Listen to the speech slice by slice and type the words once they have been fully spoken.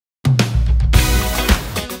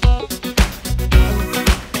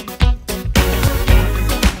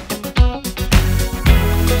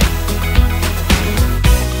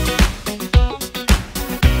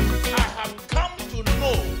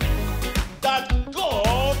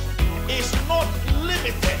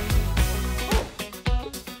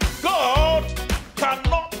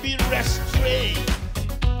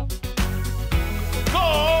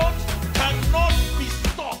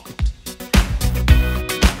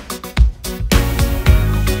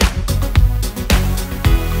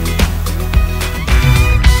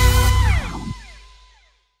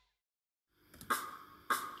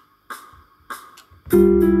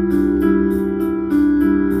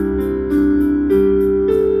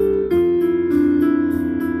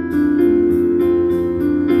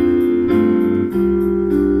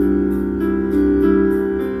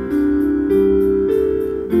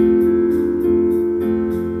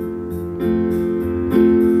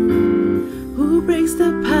breaks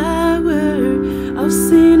the power of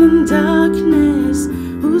sin and darkness,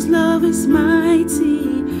 whose love is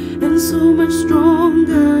mighty and so much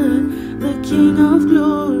stronger. The King of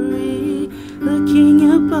glory, the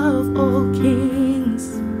King above all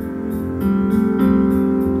kings,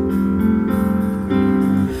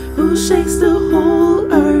 who shakes the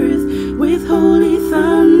whole earth with holy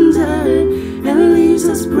thunder and leaves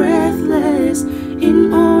us breathless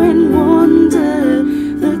in awe and wonder.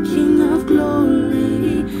 The King of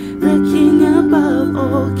glory, the King above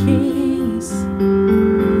all kings.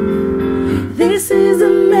 This is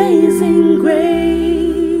amazing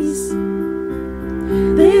grace.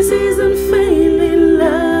 This is unfailing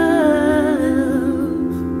love,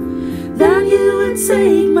 that you would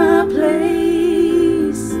take my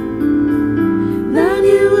place, that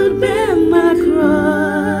you would bear my cross.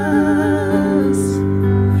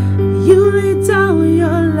 You laid down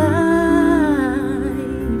your life,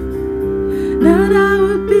 that I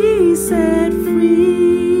would be set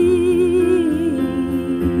free.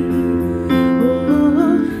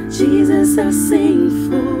 Oh, Jesus, I sing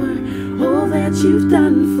for all that you've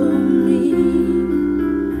done for me.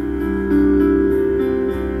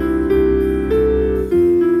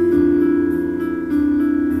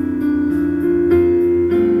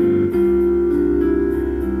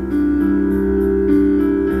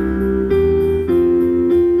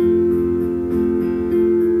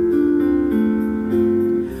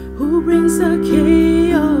 Who brings the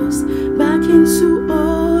chaos back into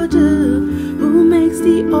order, who makes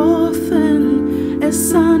the orphan a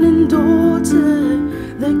son and daughter.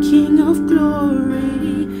 The King of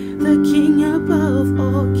glory, the King above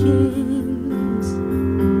all kings,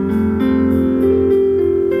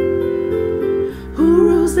 who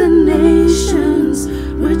rules the nations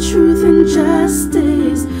with truth and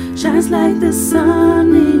justice, shines like the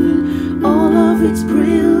sun in all of its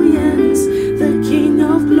brilliance. The King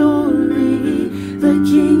of glory, the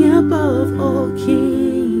King above all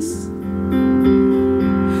kings.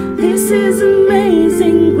 This is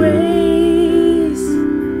amazing grace.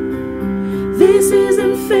 This is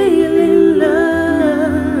unfailing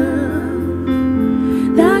love,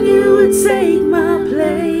 that you would take my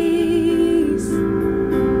place,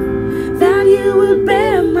 that you would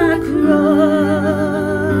bear my cross.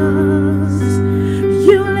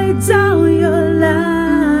 You laid down your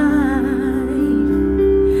life,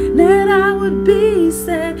 that I would be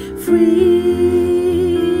set free.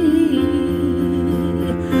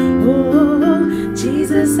 Oh,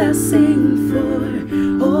 Jesus, I sing for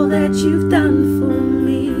all that you've done for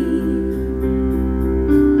me.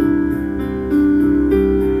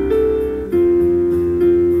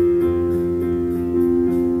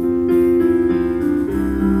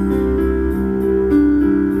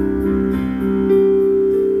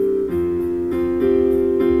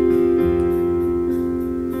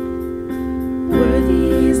 Worthy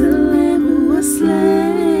is the Lamb who was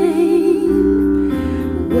slain.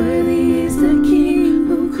 Worthy is the King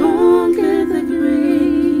who conquered the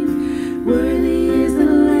grave. Worthy is the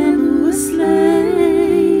Lamb who was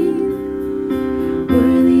slain.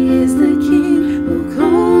 Worthy is the King who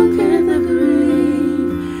conquered the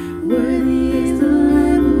grave. Worthy is the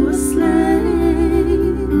Lamb who was slain.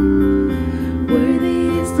 Worthy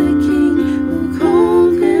is the King who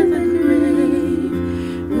conquered the grave.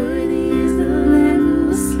 Worthy is the Lamb who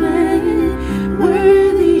was slain.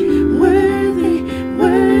 Worthy, worthy,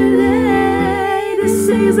 worthy. This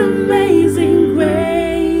is amazing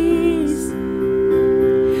grace.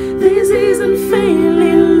 This is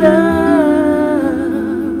unfailing love,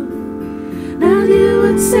 that you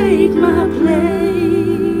would take my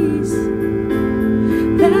place,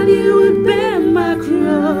 that you would bear my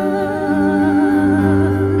cross.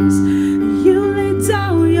 You laid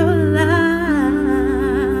down your life,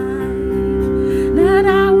 that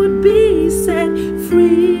I would be set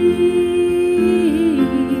free.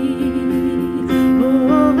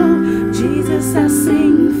 Oh, Jesus, I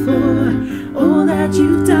sing for all that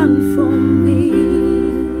you've done for me.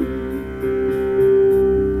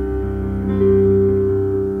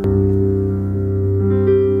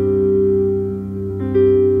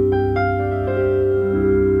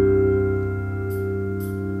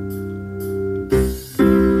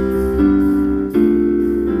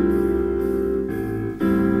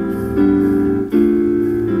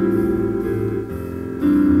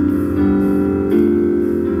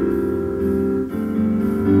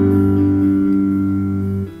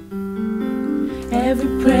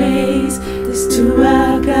 Every praise is to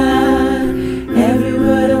our God. Every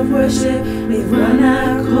word of worship with one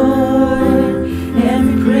accord.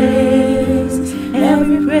 Every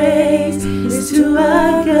praise is to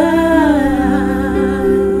our God.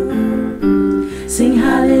 Sing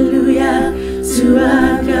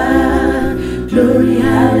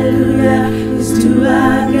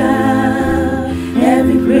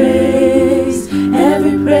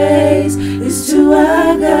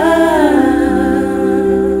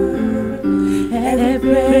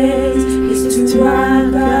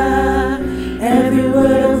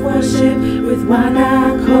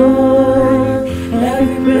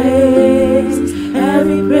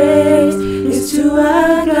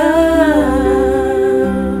our God.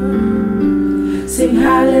 Sing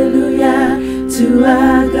hallelujah to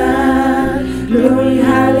our God. Glory,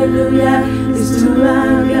 hallelujah is to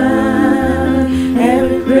our God.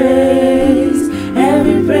 Every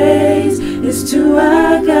praise is to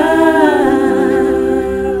our God.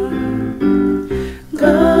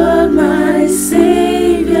 God my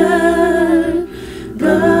Savior,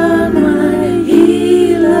 God my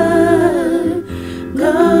healer,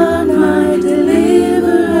 God my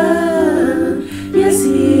deliverer. Yes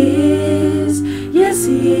He is, yes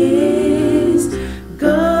He is.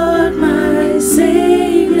 God my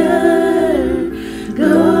Savior,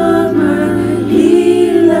 God my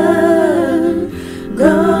healer,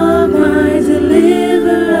 God my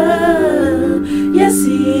deliverer. Yes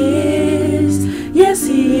He is, yes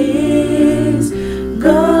He is.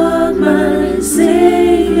 God my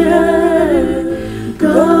Savior,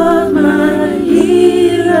 God my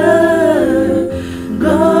healer,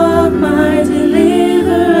 God my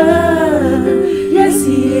deliverer. Yes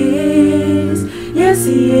He is, yes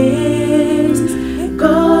He is.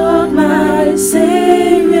 God my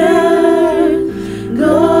Savior,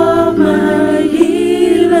 God my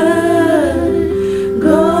healer,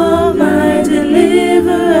 God my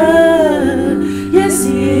deliverer. Yes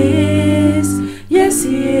He is, yes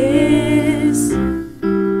He is.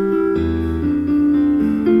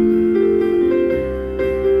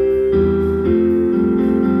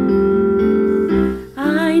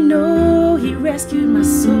 I know He rescued my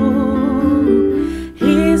soul.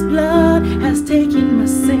 His blood has taken my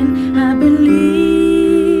sin. I believe.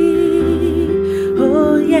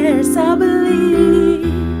 Oh yes, I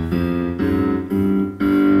believe.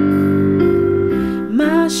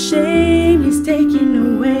 My shame is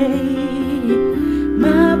taken away.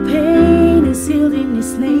 My pain is healed in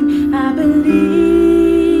His name. I believe.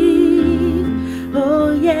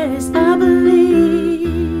 Oh yes, I believe.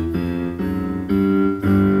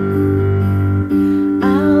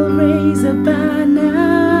 I'll raise a banner.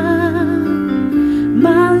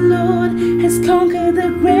 My Lord has conquered the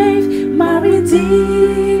grave. My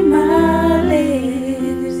Redeemer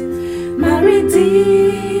lives. My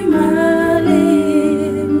Redeemer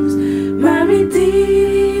lives. My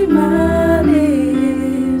Redeemer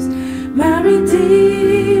lives. My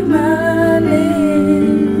Redeemer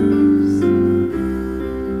lives.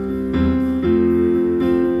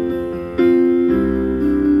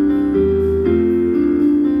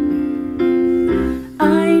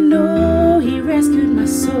 I know He rescued my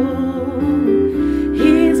soul.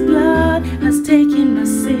 His blood has taken my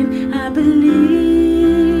sin. I believe.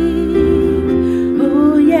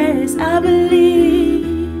 Oh yes, I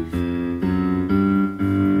believe.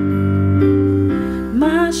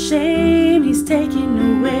 My shame is taken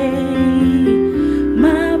away.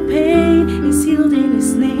 My pain is healed in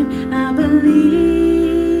His name. I believe.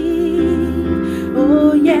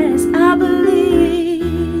 Oh yes, I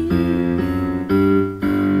believe.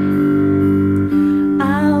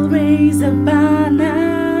 I'll raise a banner,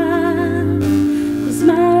 'cause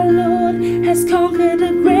my Lord has conquered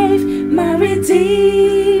the grave. My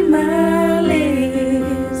Redeemer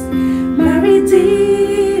lives. My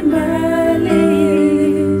Redeemer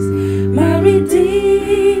lives. My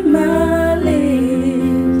Redeemer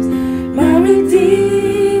lives. My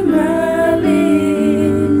Redeemer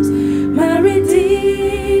lives. My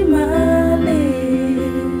Redeemer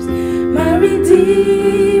lives. My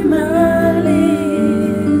Redeemer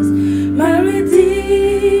lives. My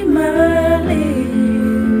Redeemer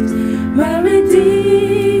lives. My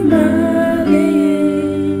Redeemer lives.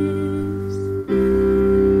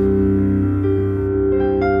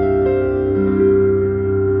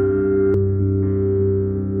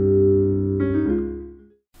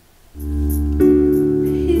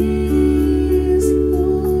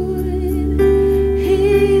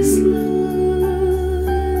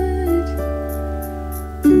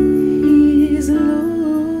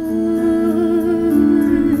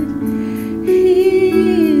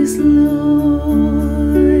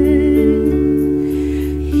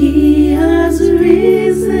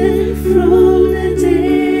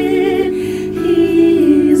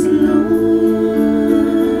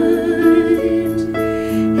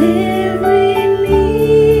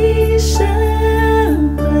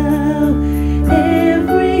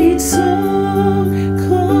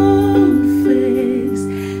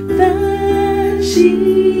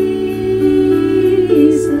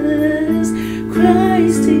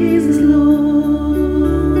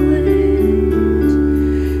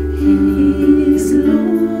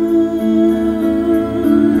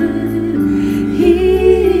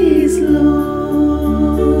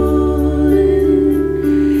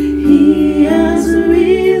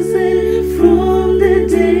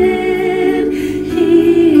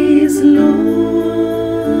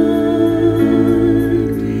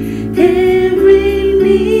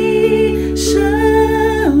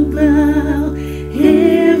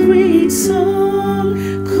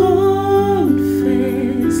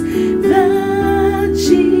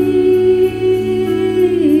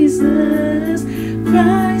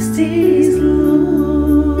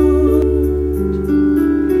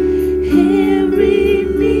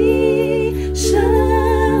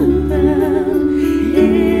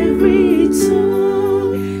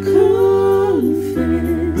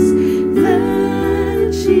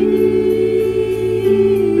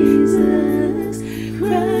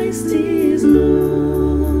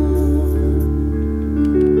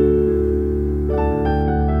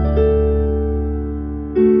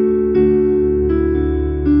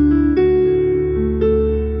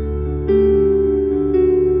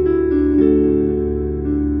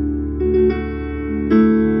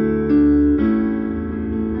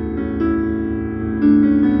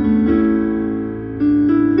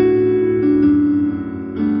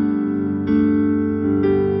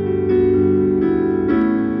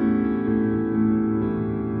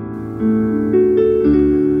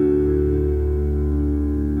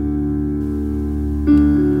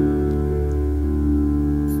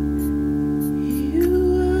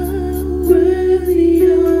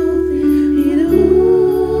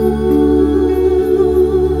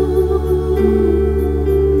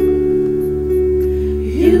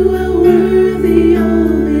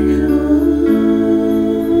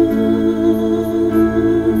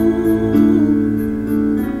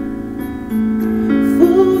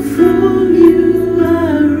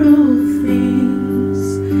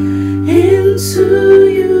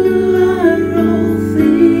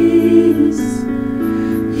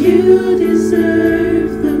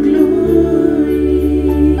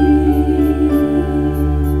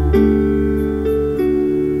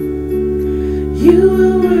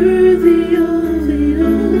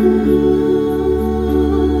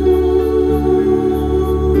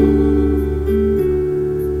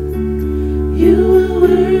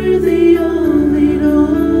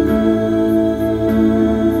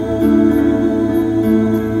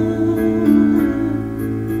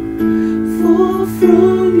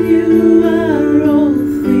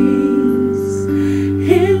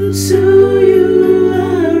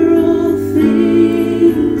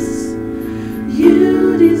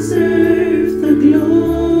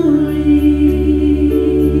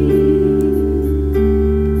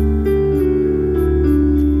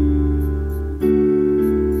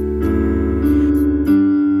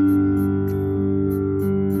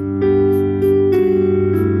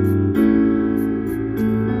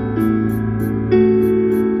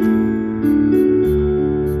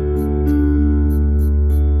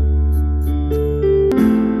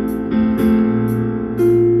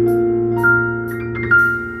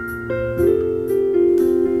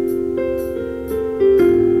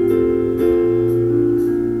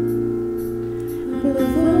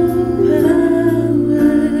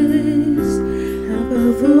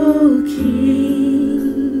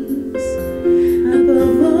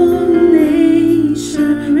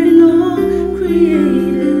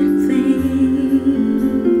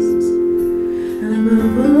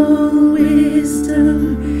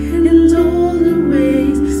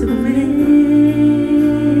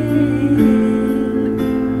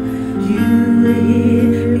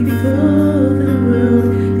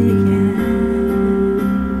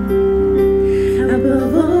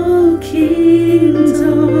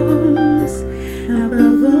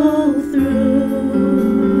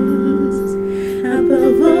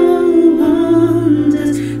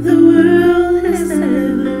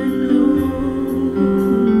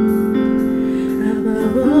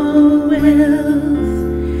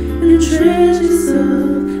 face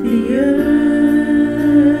of the earth.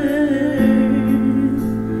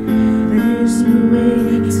 There's no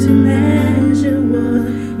way to measure what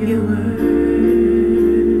you're worth.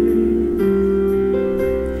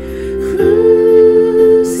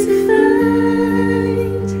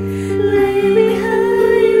 Crucified, lay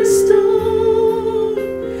behind a stone.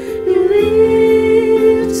 You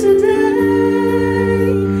live to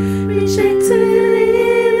die, rejected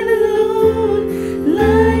and alone,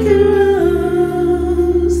 like a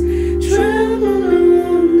rose trampled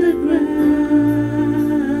on the ground.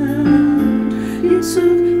 You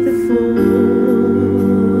took the fall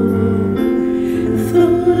and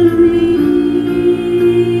thought of me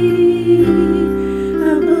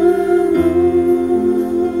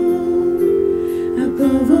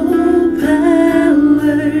above all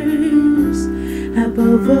powers,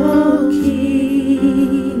 above all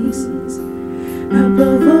kings,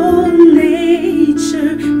 above all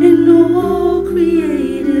nature and all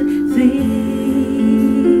created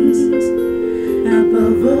things,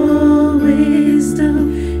 above all wisdom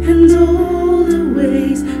and all the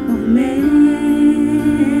ways of man.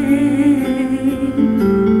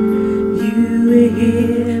 You were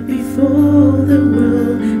here before the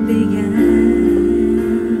world began.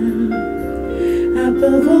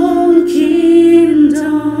 Above all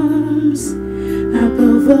kingdoms,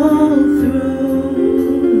 above all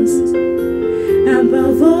thrones,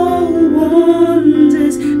 above all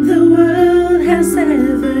wonders the world has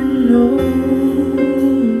ever known,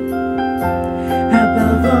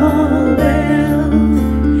 above all wealth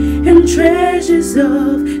and treasures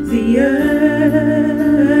of the earth.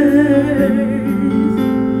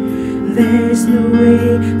 There's no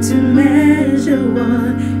way to measure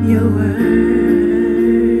what you're worth.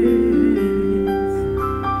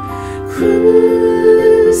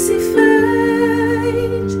 Crucified,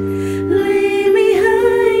 lay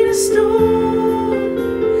behind a stone.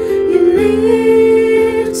 You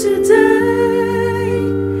live to die,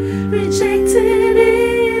 rejected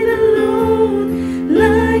and alone,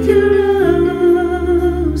 like a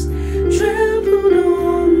rose trampled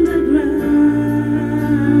on the ground.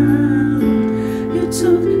 You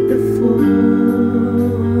took the fall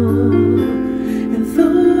and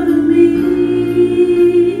thought of me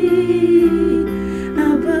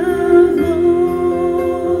above all.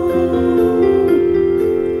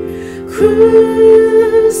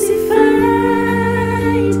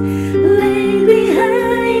 Crucified, lay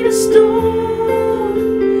behind a stone.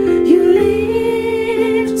 You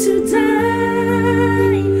live to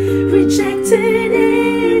die, rejected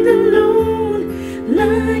and alone,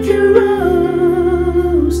 like a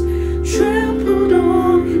rose trampled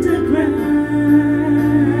on the ground.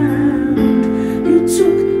 You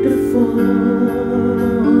took the fall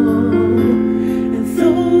and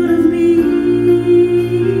thought of me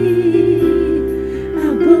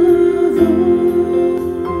above all.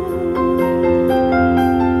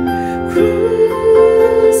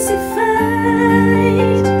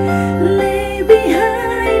 Crucified, lay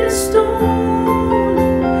behind a stone.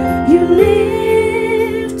 You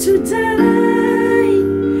live to die,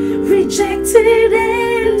 rejected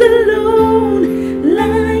and alone,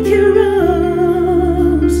 like a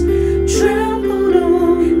rose trampled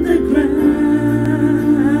on the ground.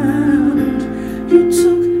 You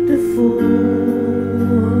took the fall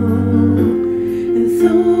and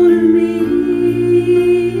thought of me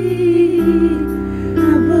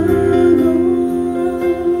above all,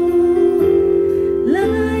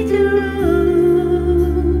 like a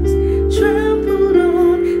rose trampled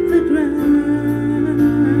on the ground.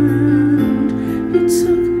 You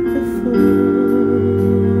took the fall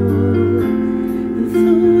and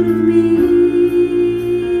thought of me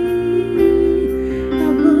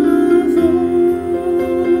above all,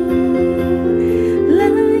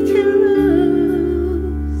 like a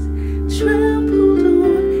rose trampled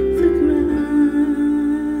on the ground.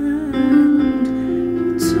 You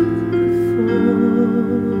took the fall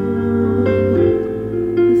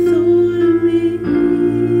and thought of me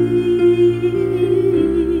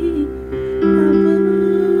above all.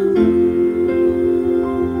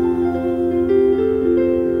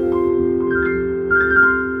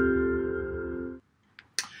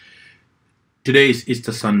 Today is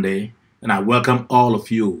Easter Sunday, and I welcome all of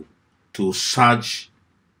you to such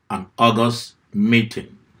an August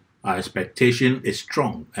meeting. Our expectation is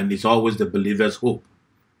strong and is always the believer's hope.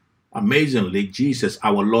 Amazingly, Jesus,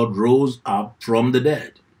 our Lord, rose up from the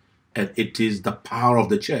dead, and it is the power of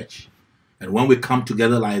the church. And when we come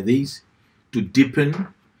together like this to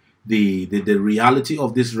deepen the reality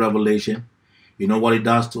of this revelation, you know what it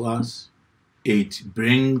does to us? It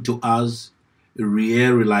brings to us a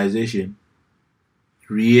real realization,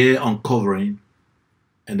 real uncovering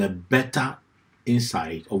and a better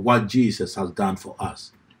insight of what Jesus has done for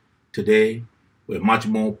us. Today, we're much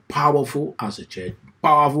more powerful as a church,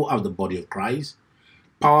 powerful as the body of Christ,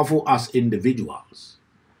 powerful as individuals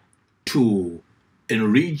to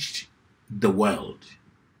enrich the world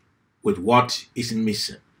with what is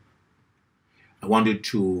missing. I want you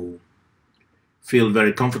to feel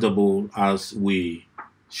very comfortable as we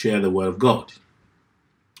share the Word of God.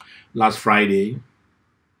 Last Friday,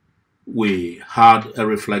 we had a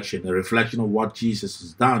reflection of what Jesus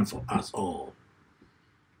has done for us all.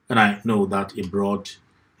 And I know that it brought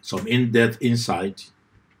some in-depth insight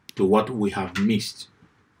to what we have missed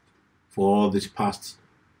for these past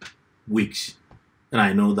weeks. And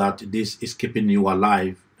I know that this is keeping you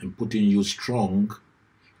alive and putting you strong,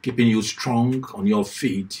 keeping you strong on your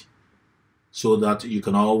feet, so that you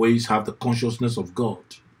can always have the consciousness of God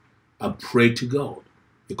and pray to God.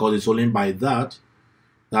 Because it's only by that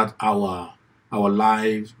our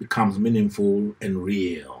lives becomes meaningful and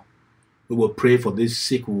real. We will pray for this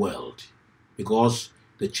sick world because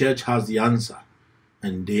the church has the answer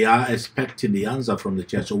and they are expecting the answer from the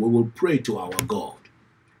church. So we will pray to our God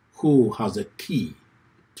who has the key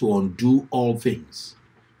to undo all things.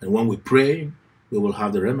 And when we pray, we will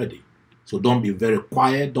have the remedy. So don't be very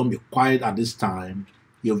quiet. Don't be quiet at this time.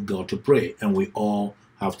 You've got to pray, and we all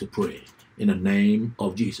have to pray in the name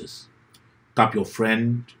of Jesus. Tap your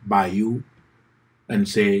friend by you and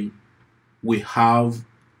say, we have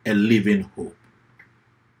a living hope.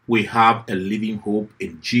 We have a living hope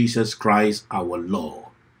in Jesus Christ our Lord,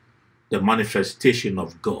 the manifestation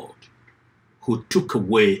of God, who took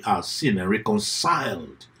away our sin and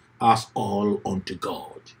reconciled us all unto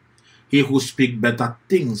God. He who speaks better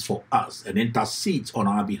things for us and intercedes on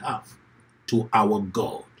our behalf to our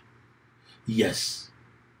God. Yes,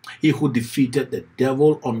 he who defeated the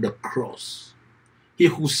devil on the cross. He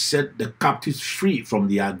who set the captives free from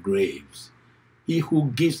their graves. He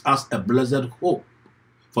who gives us a blessed hope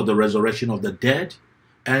for the resurrection of the dead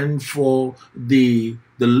and for the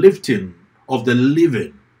lifting of the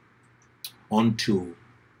living unto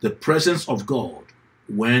the presence of God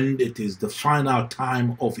when it is the final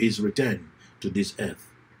time of his return to this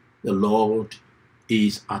earth. The Lord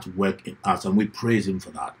is at work in us, and we praise him for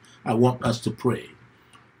that. I want us to pray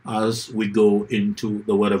as we go into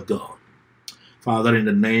the Word of God. Father, in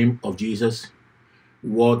the name of Jesus,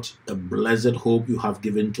 what a blessed hope you have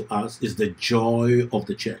given to us is the joy of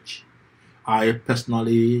the church. I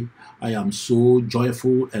personally am so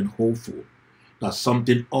joyful and hopeful that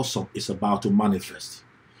something awesome is about to manifest.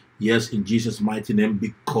 Yes, in Jesus' mighty name,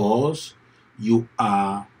 because you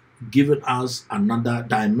are giving us another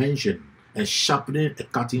dimension and sharpening a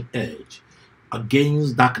cutting edge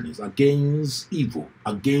against darkness, against evil,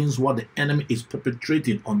 against what the enemy is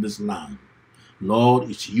perpetrating on this land. Lord,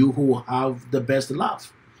 it's you who have the best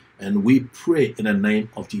love. And we pray in the name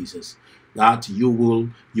of Jesus that you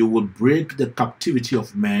will break the captivity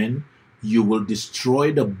of man, you will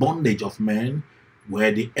destroy the bondage of man,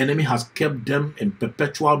 where the enemy has kept them in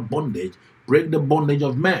perpetual bondage. Break the bondage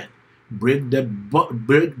of man, break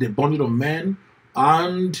the bondage of man,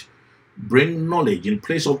 and bring knowledge in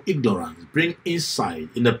place of ignorance, bring insight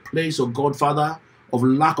in the place of God, Father, of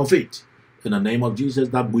lack of it. In the name of Jesus,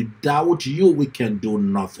 that without you we can do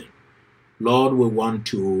nothing. Lord, we want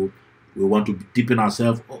to deepen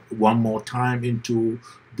ourselves one more time into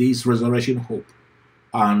this resurrection hope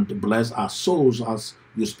and bless our souls as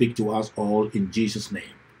you speak to us all in Jesus'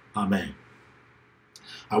 name. Amen.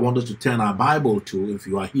 I want us to turn our Bible to, if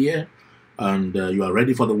you are here and you are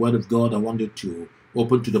ready for the Word of God, I want you to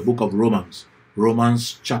open to the book of Romans.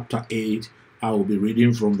 Romans chapter 8. I will be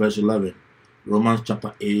reading from verse 11. Romans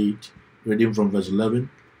chapter 8, reading from verse 11.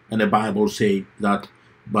 And the Bible says that,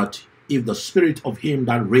 but if the spirit of him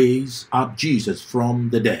that raised up Jesus from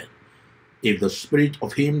the dead, if the spirit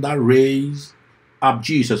of him that raised up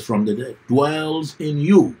Jesus from the dead dwells in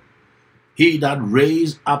you, he that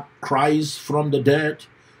raised up Christ from the dead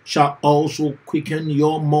shall also quicken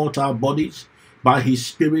your mortal bodies by his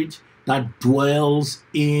spirit that dwells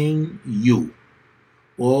in you.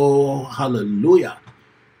 Oh, hallelujah.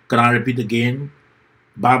 Can I repeat again?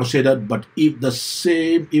 The Bible said that, but if the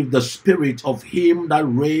spirit of him that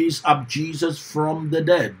raised up Jesus from the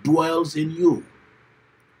dead dwells in you,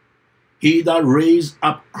 he that raised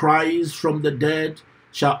up Christ from the dead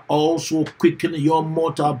shall also quicken your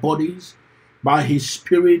mortal bodies by his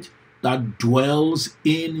spirit that dwells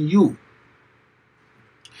in you.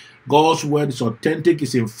 God's word is authentic,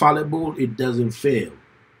 it's infallible, it doesn't fail.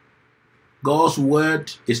 God's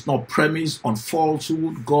word is not premised on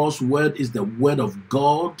falsehood. God's word is the word of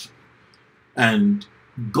God, and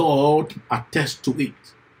God attests to it.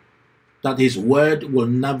 that his word will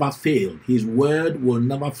never fail. His word will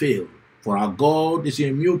never fail. For our God is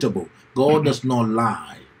immutable. God does not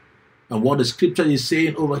lie. And what the scripture is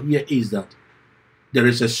saying over here is that there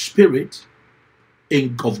is a spirit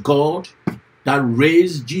of God that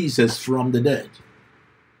raised Jesus from the dead.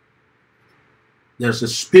 There's a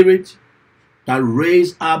spirit that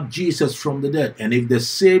raised up Jesus from the dead. And if the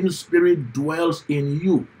same spirit dwells in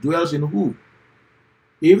you, dwells in who?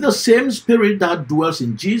 If the same spirit that dwells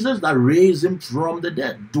in Jesus, that raised him from the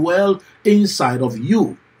dead, dwells inside of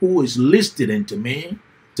you, who is listening to me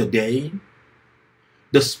today,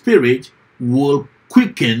 the spirit will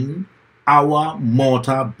quicken our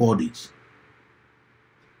mortal bodies.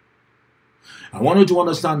 I want you to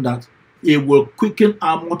understand that it will quicken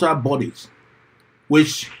our mortal bodies,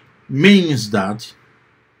 which means that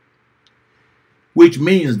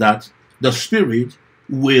the spirit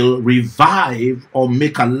will revive or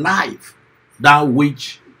make alive that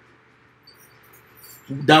which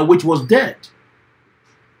was dead,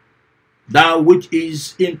 that which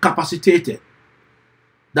is incapacitated,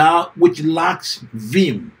 that which lacks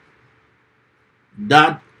vim,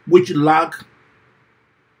 that which lacks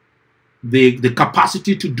the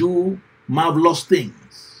capacity to do marvelous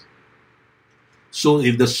things. So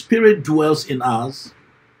if the spirit dwells in us,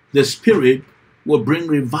 the spirit will bring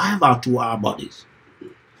revival to our bodies.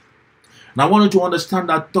 And I want you to understand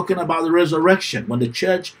that talking about the resurrection, when the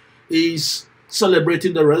church is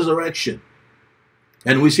celebrating the resurrection,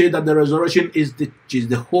 and we say that the resurrection is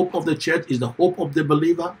the hope of the church, is the hope of the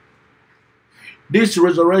believer, this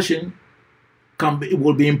resurrection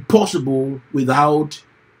will be impossible without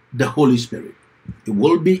the Holy Spirit. It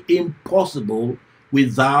will be impossible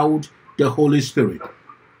without the Holy Spirit.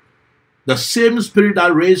 The same spirit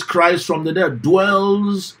that raised Christ from the dead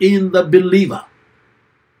dwells in the believer.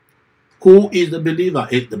 Who is the believer?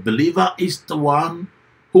 The believer is the one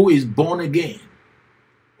who is born again.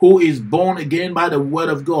 Who is born again by the word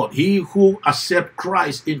of God. He who accepts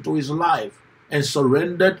Christ into his life and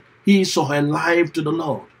surrendered his or her life to the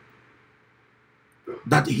Lord.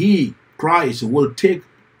 That he, Christ, will take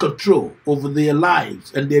control over their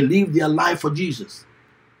lives and they live their life for Jesus.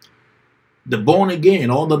 The born again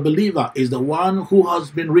or the believer is the one who has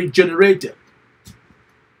been regenerated,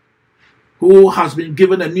 who has been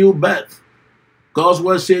given a new birth. God's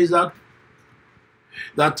word says that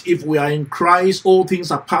if we are in Christ, all things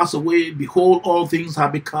are passed away. Behold, all things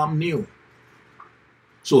have become new.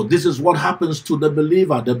 So this is what happens to the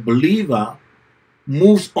believer. The believer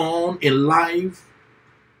moves on in life,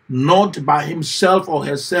 not by himself or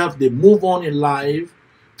herself. They move on in life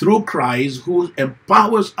through Christ, who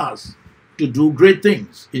empowers us to do great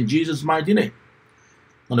things in Jesus' mighty name.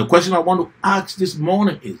 And the question I want to ask this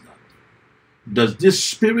morning is that, does this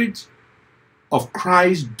spirit of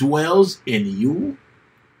Christ dwells in you?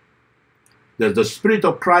 Does the spirit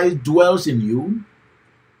of Christ dwells in you?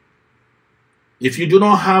 If you do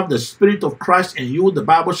not have the spirit of Christ in you, the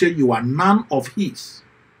Bible says you are none of his.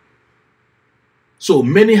 So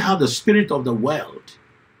many have the spirit of the world,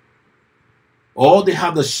 or they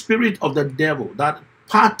have the spirit of the devil that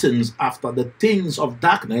patterns after the things of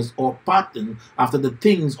darkness or pattern after the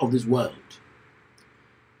things of this world.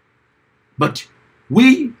 But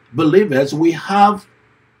we believers, we have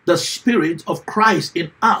the spirit of Christ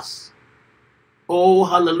in us. Oh,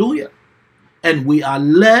 hallelujah. And we are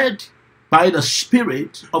led by the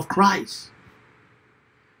spirit of Christ.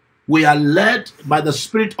 We are led by the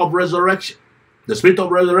spirit of resurrection. The spirit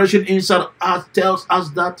of resurrection inside of us tells us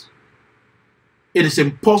that it is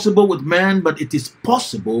impossible with man, but it is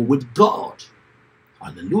possible with God.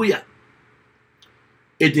 Hallelujah.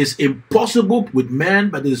 It is impossible with man,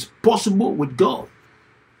 but it is possible with God.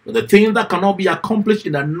 But the thing that cannot be accomplished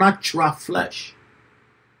in the natural flesh,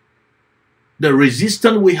 the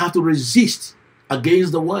resistance we have to resist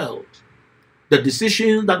against the world, the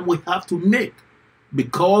decisions that we have to make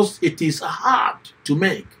because it is hard to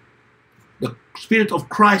make. The Spirit of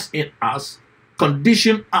Christ in us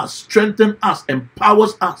condition us, strengthen us,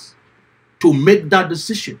 empowers us to make that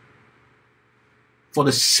decision for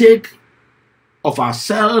the sake of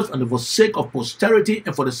ourselves and for the sake of posterity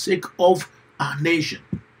and for the sake of our nation.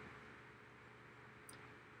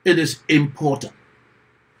 It is important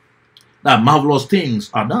that marvelous things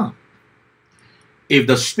are done. If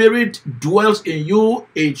the Spirit dwells in you,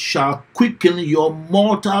 it shall quicken your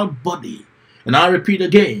mortal body. And I repeat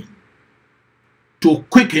again, to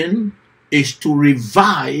quicken is to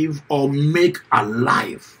revive or make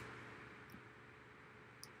alive.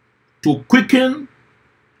 To quicken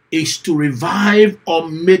is to revive or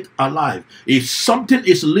make alive. If something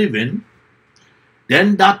is living,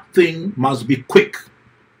 then that thing must be quick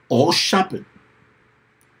or sharpened.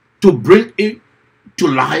 to bring it to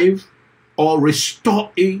life or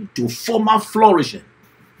restore it to former flourishing.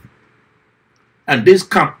 And this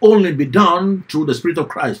can only be done through the Spirit of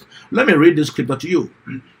Christ. Let me read this scripture to you.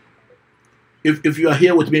 If you are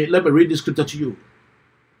here with me, let me read this scripture to you.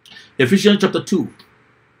 Ephesians chapter 2.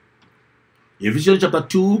 Ephesians chapter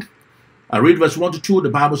 2, I read verse 1 to 2. The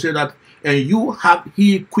Bible says that, and you have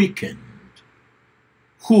he quickened,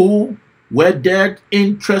 who were dead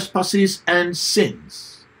in trespasses and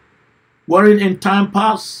sins, wherein in time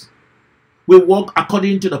past we walk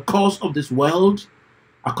according to the course of this world,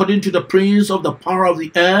 according to the prince of the power of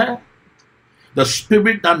the air, the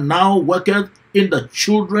spirit that now worketh in the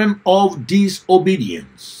children of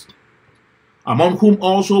disobedience, among whom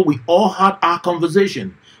also we all had our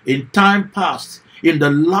conversation in time past in the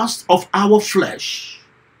lust of our flesh,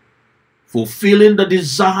 fulfilling the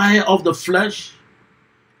desire of the flesh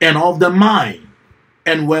and of the mind,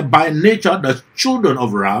 and were by nature the children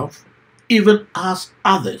of wrath, even as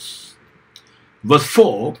others. Verse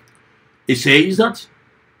 4, it says that,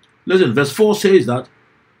 listen, verse 4 says that,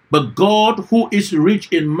 but God, who is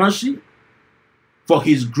rich in mercy, for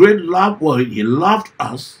his great love, he loved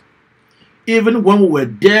us, even when we were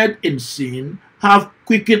dead in sin, have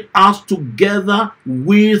quickened us together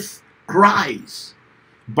with Christ.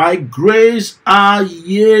 By grace are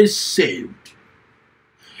ye saved,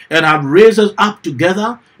 and have raised us up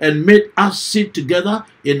together and made us sit together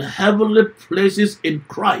in heavenly places in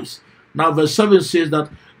Christ. Now verse 7 says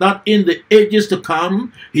that in the ages to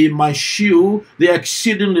come he might shew the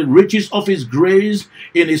exceedingly riches of his grace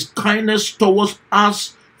in his kindness towards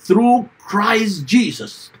us through Christ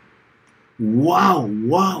Jesus. Wow,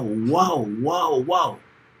 wow, wow, wow, wow.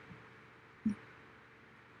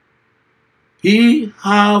 We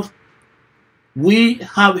have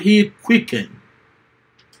he quickened.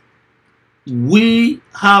 We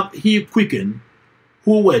have he quickened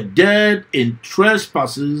who were dead in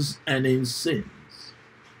trespasses and in sins.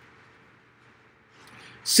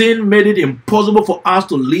 Sin made it impossible for us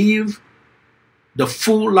to live the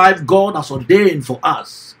full life God has ordained for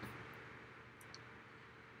us.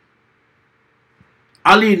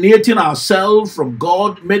 Alienating ourselves from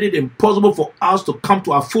God made it impossible for us to come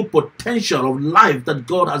to our full potential of life that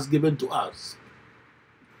God has given to us.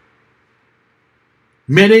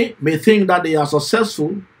 Many may think that they are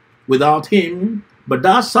successful without him, but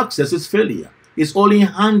that success is failure. It's only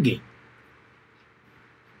hanging.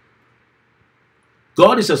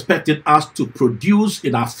 God is expecting us to produce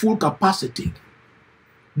in our full capacity,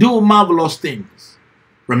 do marvelous things.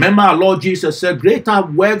 Remember, our Lord Jesus said, greater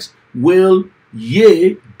works will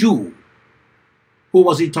ye do. Who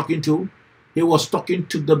was he talking to? He was talking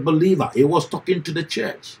to the believer. He was talking to the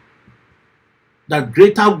church. That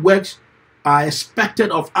greater works are expected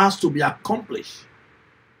of us to be accomplished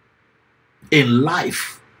in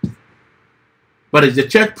life. But is the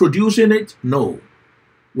church producing it? No.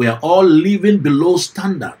 We are all living below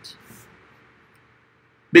standard.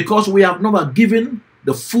 Because we have never given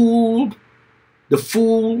the full,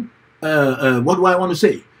 what do I want to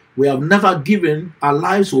say? We have never given our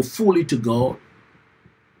lives so fully to God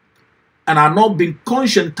and are not being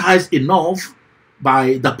conscientized enough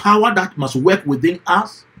by the power that must work within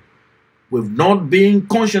us. We've not been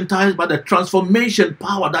conscientized by the transformation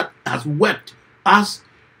power that has worked us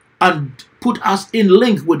and put us in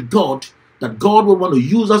link with God, that God will want to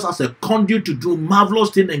use us as a conduit to do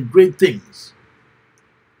marvelous things and great things.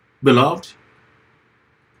 Beloved,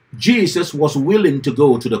 Jesus was willing to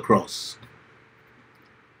go to the cross.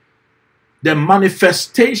 The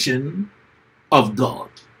manifestation of God,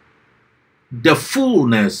 the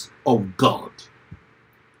fullness of God.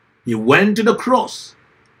 He went to the cross.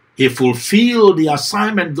 He fulfilled the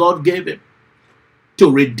assignment God gave him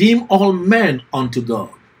to redeem all men unto God,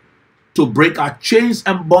 to break our chains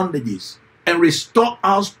and bondages and restore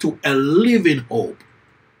us to a living hope.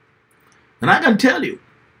 And I can tell you,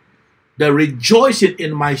 the rejoicing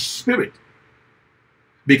in my spirit,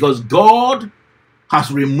 because God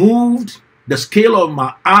has removed the scale of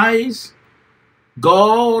my eyes.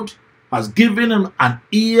 God has given him an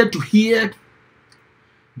ear to hear.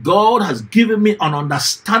 God has given me an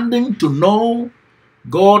understanding to know.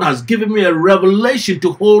 God has given me a revelation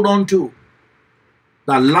to hold on to.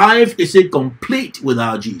 That life is incomplete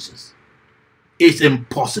without Jesus. It's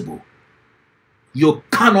impossible. You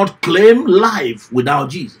cannot claim life without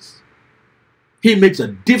Jesus. He makes a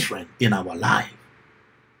difference in our life.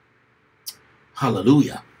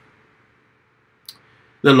 Hallelujah.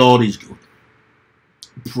 The Lord is good.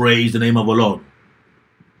 Praise the name of the Lord.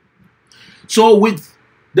 So with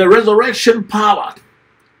the resurrection power,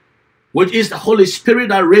 which is the Holy Spirit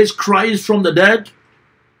that raised Christ from the dead,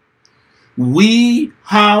 We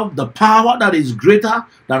have the power that is greater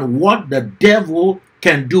than what the devil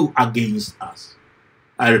can do against us.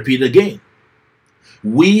 I repeat again.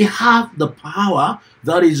 We have the power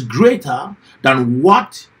that is greater than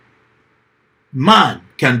what man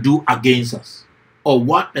can do against us, or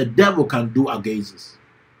what the devil can do against us.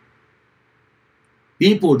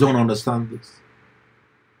 People don't understand this.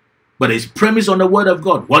 But it's premised on the word of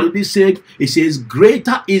God. What did he say? He says,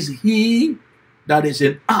 greater is he that is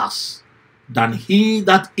in us than he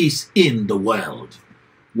that is in the world.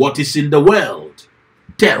 What is in the world?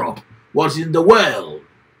 Terror. What is in the world?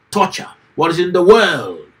 Torture. What is in the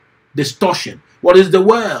world? Distortion. What is the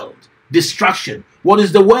world? Distraction. What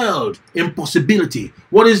is the world? Impossibility.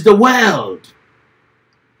 What is the world?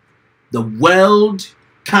 The world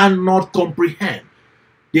cannot comprehend.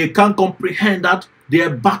 They can't comprehend that their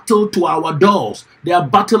battle to our doors, their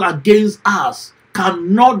battle against us,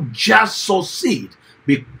 cannot just succeed,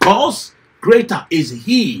 because greater is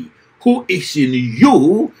he who is in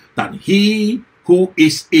you than he who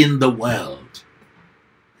is in the world.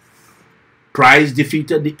 Christ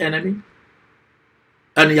defeated the enemy,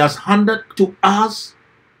 and he has handed to us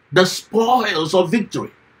the spoils of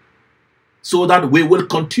victory, so that we will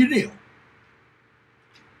continue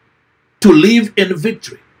to live in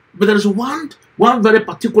victory. But there is one very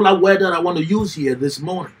particular word that I want to use here this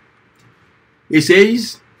morning. It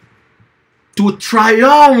says, to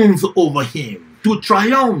triumph over him. To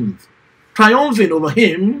triumph. Triumphing over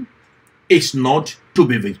him is not to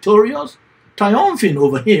be victorious. Triumphing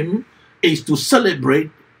over him is to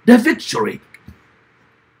celebrate the victory.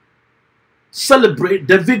 Celebrate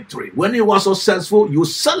the victory. When you are successful, you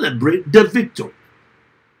celebrate the victory.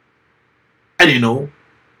 And you know,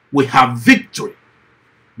 we have victory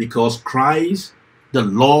because Christ, the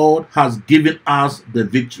Lord, has given us the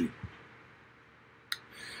victory.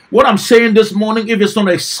 What I'm saying this morning, if it's not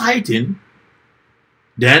exciting,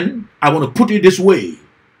 then I want to put it this way.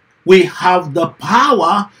 We have the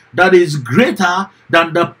power that is greater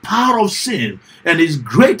than the power of sin, and is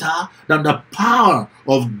greater than the power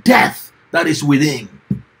of death that is within.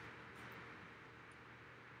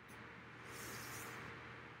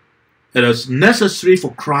 It is necessary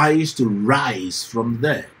for Christ to rise from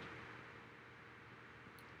there.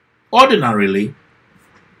 Ordinarily,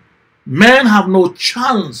 men have no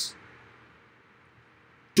chance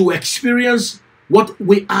to experience what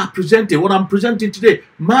we are presenting, what I'm presenting today.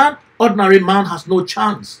 Ordinary man has no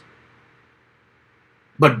chance.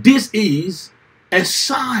 But this is a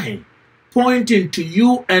sign pointing to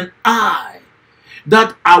you and I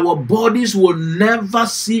that our bodies will never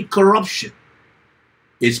see corruption.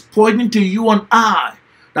 It's pointing to you and I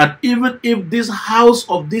that even if this house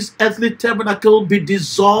of this earthly tabernacle be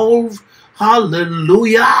dissolved,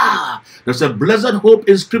 hallelujah, there's a blessed hope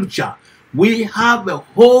in scripture. We have a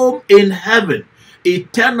home in heaven,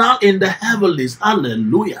 eternal in the heavenlies,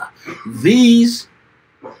 hallelujah. These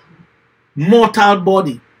mortal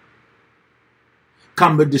body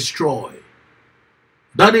can be destroyed.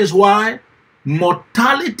 That is why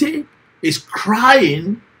mortality is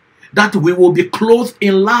crying that we will be clothed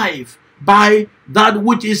in life by that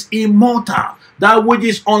which is immortal, that which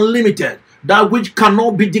is unlimited, that which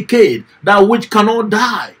cannot be decayed, that which cannot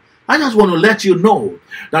die. I just want to let you know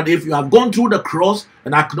that if you have gone through the cross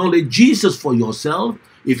and acknowledge Jesus for yourself,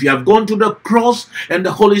 if you have gone to the cross and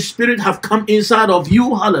the Holy Spirit have come inside of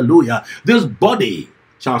you, hallelujah, this body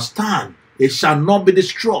shall stand. It shall not be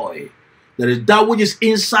destroyed. There is that which is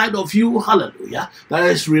inside of you, hallelujah, that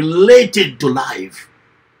is related to life.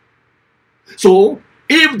 So,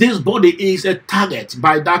 if this body is a target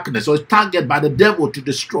by darkness or a target by the devil to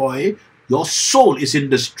destroy, your soul is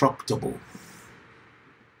indestructible.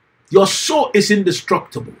 Your soul is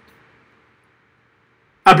indestructible.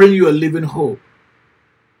 I bring you a living hope.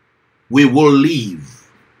 We will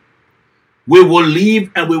live. We will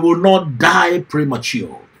live and we will not die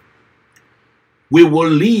premature. We will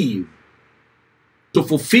live to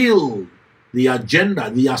fulfill the agenda,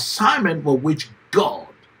 the assignment for which God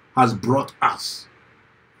has brought us,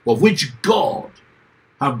 of which God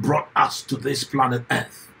has brought us to this planet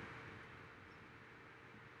Earth.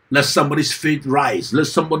 Let somebody's faith rise. Let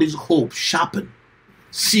somebody's hope sharpen.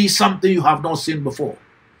 See something you have not seen before.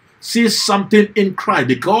 See something in Christ.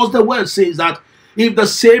 Because the word says that if the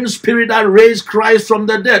same spirit that raised Christ from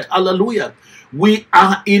the dead, hallelujah, we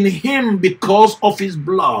are in him because of his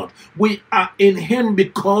blood. We are in him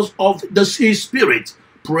because of his spirit.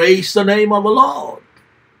 Praise the name of the Lord.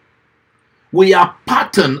 We are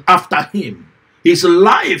patterned after him. His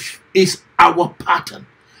life is our pattern.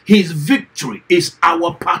 His victory is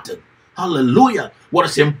our pattern. Hallelujah. What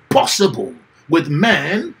is impossible with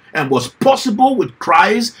man and was possible with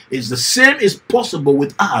Christ is the same is possible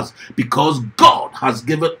with us, because God has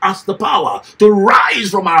given us the power to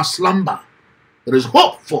rise from our slumber. There is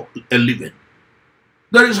hope for a living.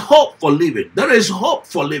 There is hope for living. There is hope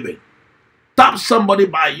for living. Tap somebody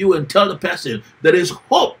by you and tell the person there is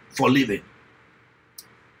hope for living.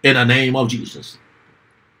 In the name of Jesus.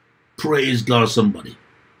 Praise God, somebody.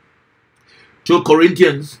 2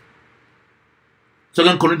 Corinthians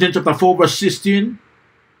chapter 4 verse 16.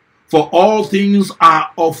 For all things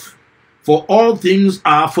are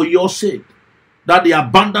for your sake, that the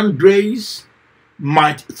abundant grace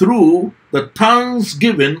might through the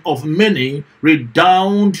thanksgiving of many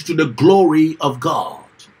redound to the glory of God.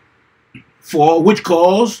 For which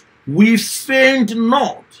cause we faint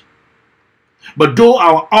not, but though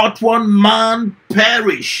our outward man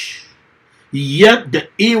perish, yet the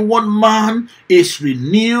inward man is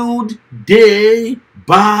renewed day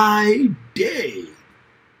by day.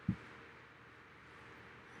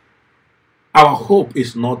 Our hope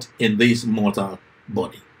is not in this mortal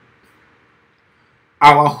body.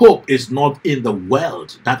 Our hope is not in the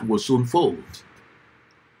world that will soon fold.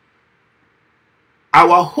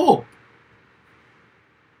 Our hope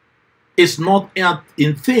is not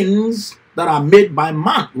in things that are made by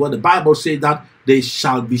man, where the Bible says that they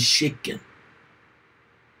shall be shaken.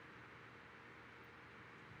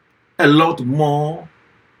 A lot more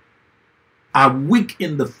are weak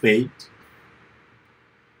in the faith.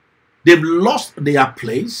 They've lost their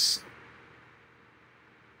place.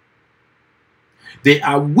 They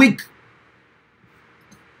are weak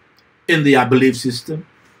in their belief system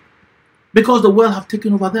because the world have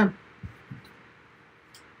taken over them.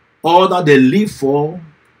 All that they live for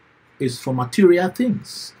is for material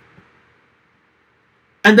things.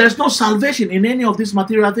 And there's no salvation in any of these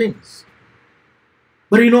material things.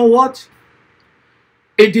 But you know what?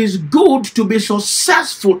 It is good to be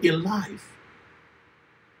successful in life.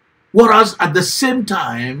 Whereas at the same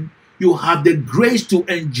time, you have the grace to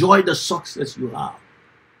enjoy the success you have.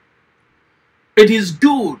 It is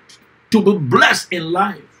good to be blessed in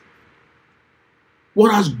life.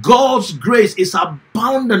 Whereas God's grace is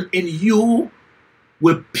abundant in you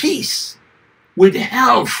with peace, with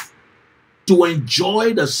health, to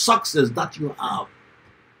enjoy the success that you have.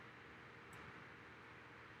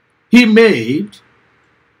 He made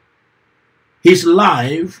his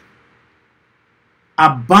life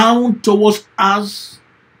abound towards us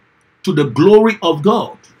to the glory of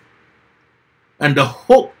God. And the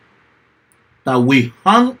hope that we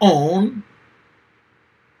hang on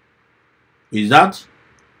is that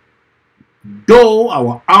though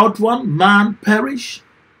our outward man perish,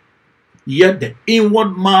 yet the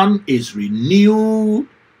inward man is renewed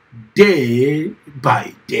day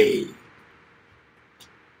by day.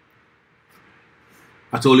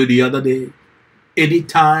 I told you the other day,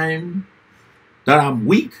 anytime that I'm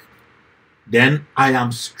weak, then I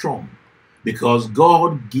am strong, because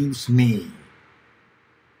God gives me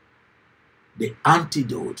the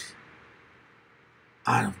antidote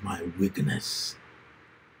out of my weakness.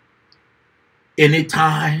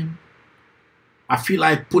 Anytime I feel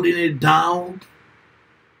like putting it down,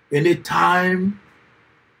 anytime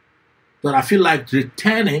that I feel like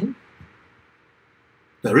returning,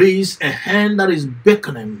 there is a hand that is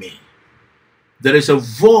beckoning me. There is a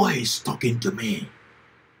voice talking to me.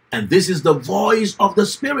 And this is the voice of the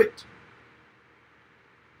Spirit.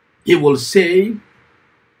 He will say,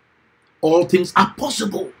 all things are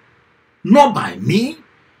possible. Not by me,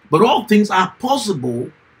 but all things are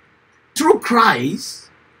possible through Christ,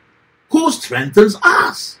 who strengthens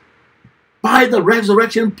us by the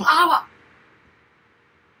resurrection power.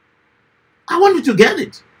 I want you to get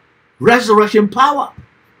it. Resurrection power.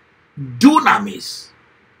 Dunamis.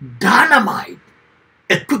 Dynamite.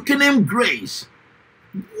 A quickening grace.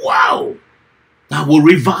 Wow. That will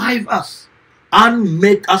revive us and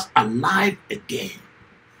make us alive again.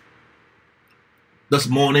 This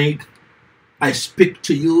morning, I speak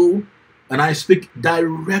to you, and I speak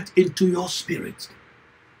direct into your spirit.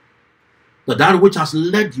 That which has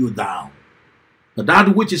led you down,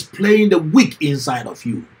 that which is playing the weak inside of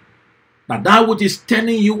you, that which is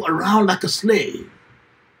turning you around like a slave,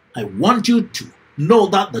 I want you to know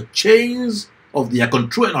that the chains of their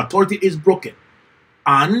control and authority is broken,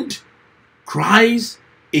 and Christ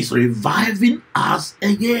is reviving us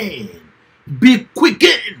again. Be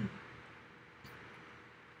quickened.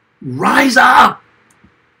 Rise up.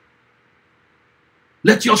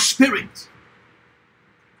 Let your spirit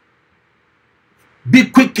be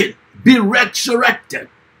quickened, be resurrected.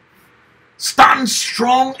 Stand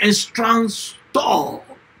strong and stand tall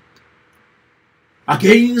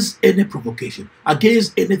against any provocation,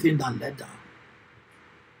 against anything that let down.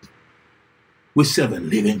 We serve a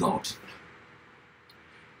living God.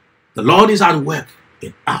 The Lord is at work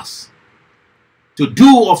in us to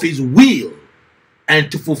do of his will and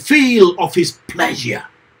to fulfill of his pleasure.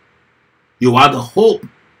 You are the hope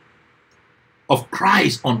of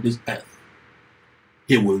Christ on this earth.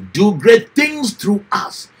 He will do great things through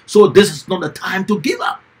us. So this is not the time to give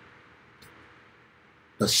up.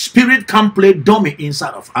 The Spirit can play dummy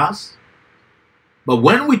inside of us. But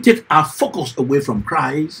when we take our focus away from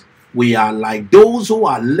Christ, we are like those who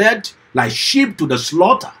are led like sheep to the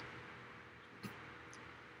slaughter.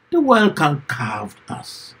 The world can carve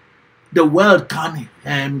us. The world can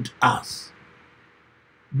hem us.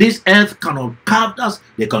 This earth cannot carve us.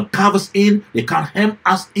 They can carve us in. They can hem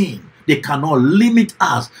us in. They cannot limit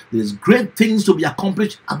us. There's great things to be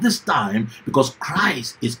accomplished at this time because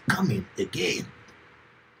Christ is coming again.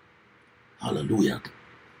 Hallelujah.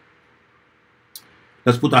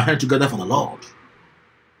 Let's put our hands together for the Lord.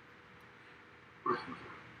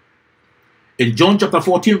 In John chapter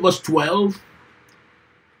 14 verse 12,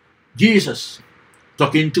 Jesus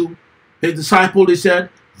talking to his disciple, he said,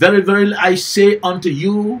 "Very, verily I say unto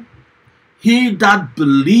you, he that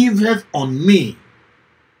believeth on me,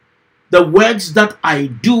 the works that I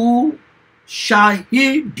do shall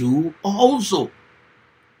he do also,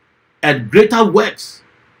 and greater works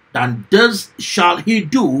than this shall he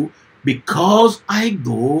do, because I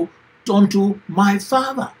go unto my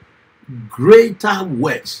Father." Greater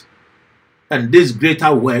works. And these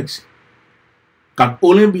greater works can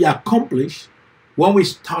only be accomplished when we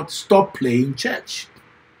stop playing church.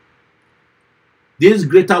 These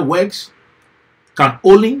greater works can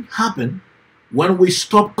only happen when we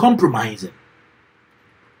stop compromising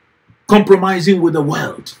with the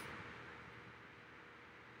world.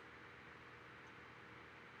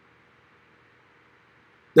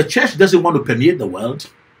 The church doesn't want to permeate the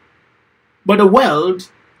world, but the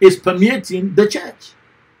world is permeating the church.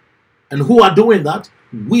 And who are doing that?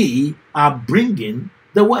 We are bringing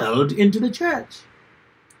the world into the church.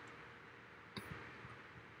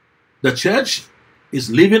 The church is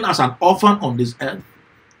living as an orphan on this earth.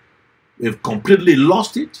 We've completely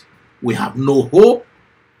lost it. We have no hope.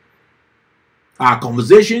 Our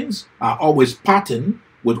conversations are always patterned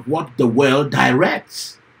with what the world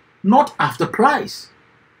directs, not after Christ,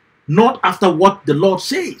 not after what the Lord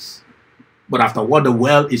says, but after what the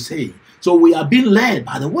world is saying. So we are being led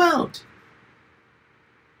by the world.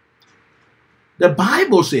 The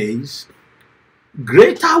Bible says,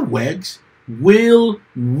 greater works will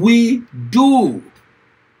we do.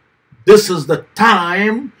 This is the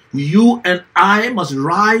time you and I must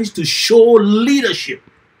rise to show leadership.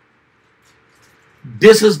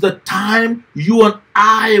 This is the time you and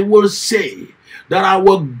I will say that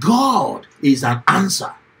our God is an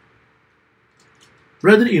answer.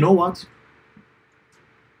 Brethren, you know what?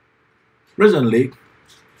 Recently,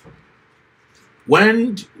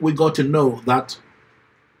 when we got to know that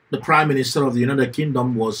the Prime Minister of the United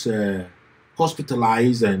Kingdom was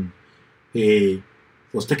hospitalized and he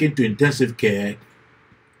was taken to intensive care,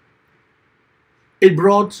 it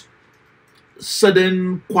brought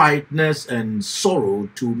sudden quietness and sorrow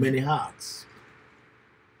to many hearts.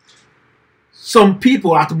 Some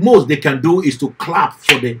people, at most they can do is to clap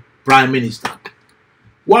for the Prime Minister.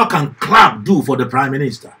 What can clap do for the Prime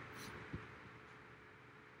Minister?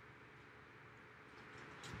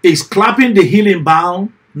 Is clapping the healing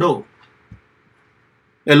balm? No.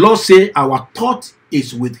 The Lord say our thought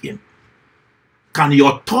is with him. Can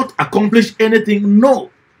your thought accomplish anything? No.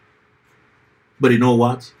 But you know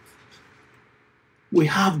what? We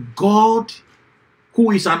have God who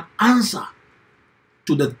is an answer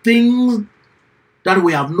to the things that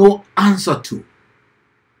we have no answer to.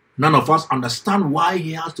 None of us understand why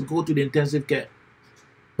he has to go to the intensive care.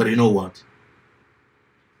 But you know what?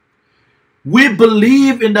 We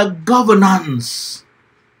believe in the governance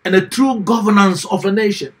and the true governance of a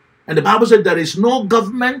nation. And the Bible said there is no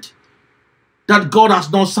government that God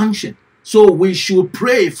has not sanctioned. So we should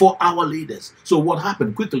pray for our leaders. So what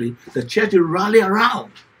happened? Quickly, the church rallied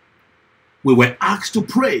around. We were asked to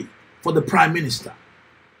pray for the Prime Minister.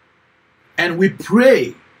 And we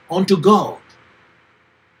pray unto God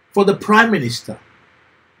for the Prime Minister,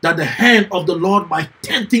 that the hand of the Lord might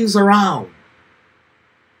turn things around.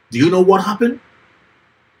 Do you know what happened?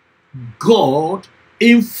 God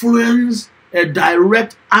influenced a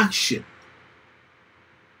direct action.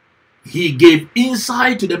 He gave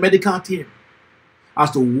insight to the medical team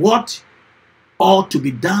as to what ought to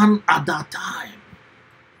be done at that time.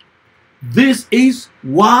 This is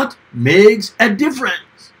what makes a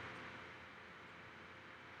difference.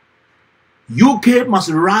 UK must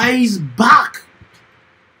rise back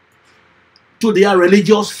to their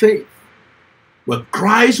religious faith. where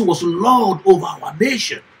Christ was Lord over our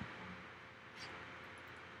nation.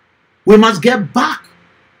 We must get back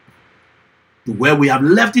to where we have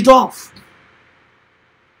left it off.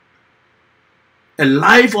 A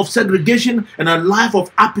life of segregation and a life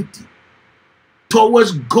of apathy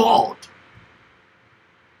towards God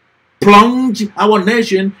plunge our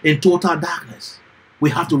nation in total darkness. We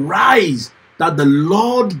have to rise that the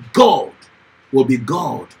Lord God will be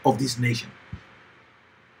God of this nation.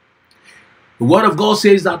 The Word of God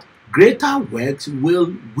says that greater works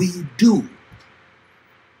will we do.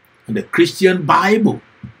 And the Christian Bible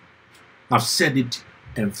have said it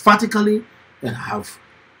emphatically and have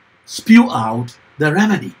spewed out the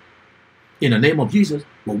remedy in the name of Jesus,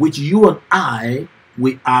 for which you and I,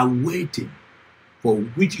 we are waiting. For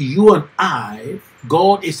which you and I,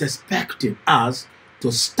 God is expecting us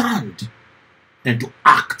to stand and to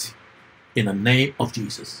act in the name of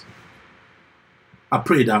Jesus. I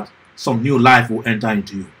pray that some new life will enter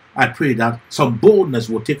into you. I pray that some boldness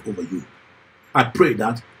will take over you. I pray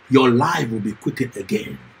that your life will be quickened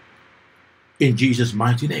again. In Jesus'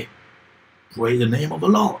 mighty name. Praise the name of the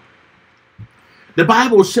Lord. The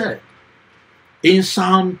Bible said in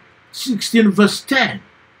Psalm 16 verse 10,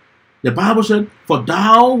 the Bible said, for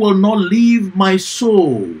thou wilt not leave my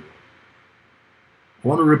soul. I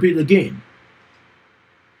want to repeat again.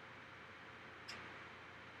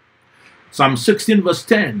 Psalm 16 verse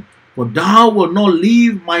 10, for thou wilt not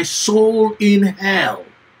leave my soul in hell,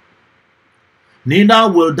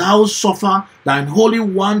 neither wilt thou suffer thine Holy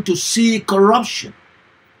One to see corruption.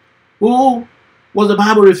 Who was the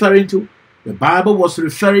Bible referring to? The Bible was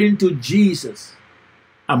referring to Jesus.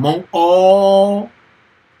 Among all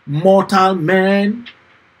mortal men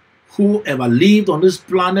who ever lived on this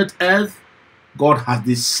planet Earth, God has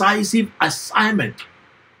decisive assignment,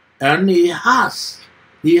 and He has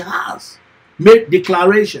made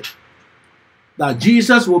declaration that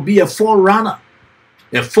Jesus will be a forerunner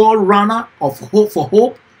of hope, for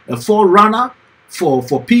hope, a forerunner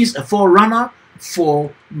for peace, a forerunner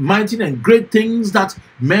for mighty and great things that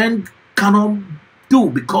men cannot do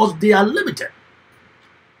because they are limited.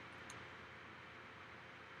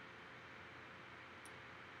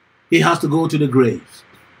 He has to go to the graves.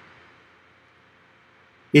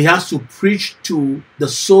 He has to preach to the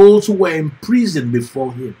souls who were in prison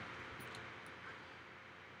before him.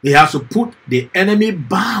 He has to put the enemy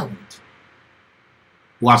bound,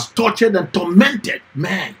 who has tortured and tormented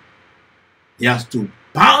man. He has to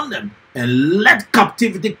bound them and let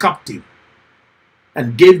captivity captive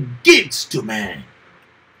and give gifts to man.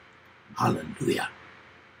 Hallelujah.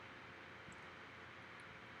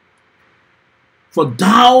 For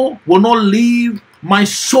thou wilt not leave my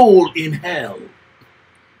soul in hell,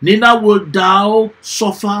 neither wilt thou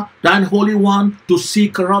suffer thine Holy One to see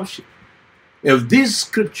corruption. If this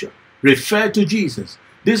scripture referred to Jesus,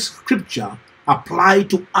 this scripture applied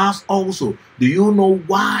to us also. Do you know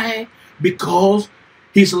why? Because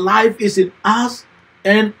his life is in us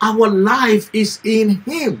and our life is in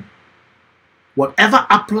him. Whatever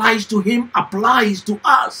applies to him applies to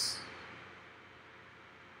us.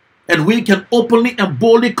 And we can openly and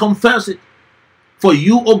boldly confess it. For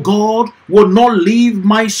you, O God, will not leave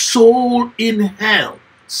my soul in hell.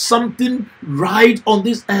 Something right on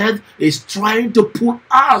this earth is trying to pull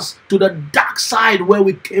us to the dark side where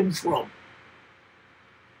we came from.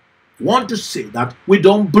 Want to say that we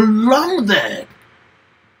don't belong there.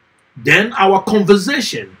 Then our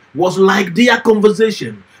conversation was like their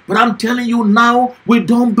conversation. But I'm telling you now, we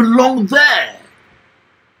don't belong there.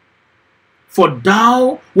 For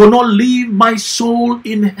thou will not leave my soul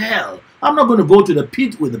in hell. I'm not going to go to the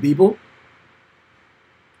pit with the people.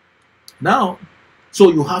 Now,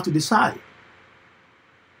 so you have to decide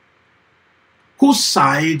whose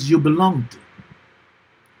side you belong to.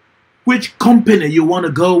 Which company you want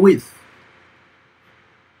to go with.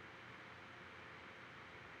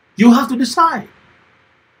 You have to decide.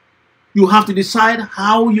 You have to decide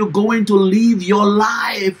how you're going to live your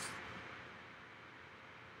life.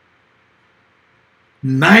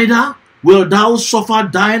 Neither will thou suffer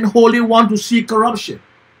thine Holy One to see corruption.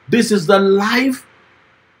 This is the life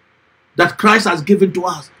that Christ has given to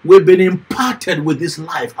us. We've been imparted with this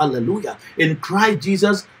life. Hallelujah. In Christ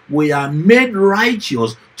Jesus, we are made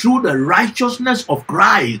righteous through the righteousness of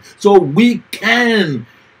Christ. So we can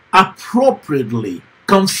appropriately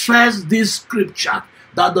confess this scripture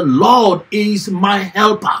that the Lord is my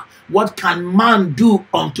helper. What can man do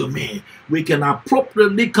unto me? We can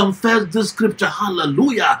appropriately confess this scripture,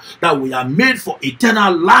 hallelujah, that we are made for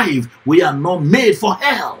eternal life. We are not made for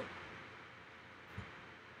hell.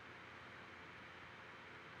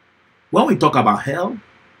 When we talk about hell,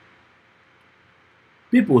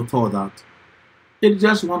 people thought that It's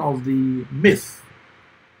just one of the myths.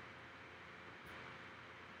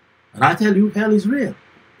 And I tell you, hell is real.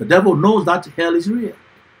 The devil knows that hell is real.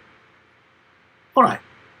 All right.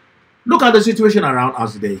 Look at the situation around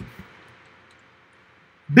us today.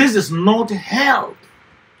 This is not hell.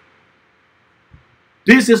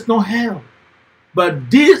 This is not hell. But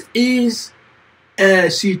this is a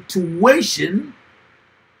situation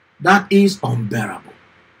that is unbearable.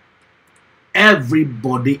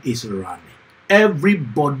 Everybody is running.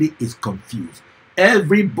 Everybody is confused.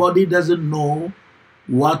 Everybody doesn't know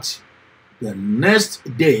what the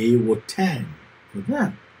next day will turn for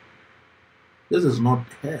them. This is not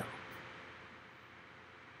hell.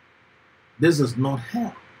 This is not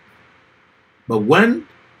hell. But when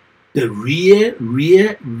the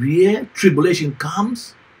real tribulation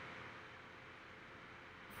comes,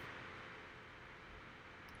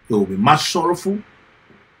 it will be much sorrowful,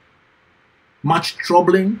 much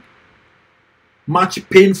troubling, much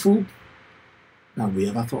painful than we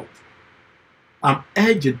ever thought. I'm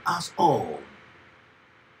urging us all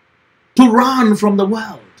to run from the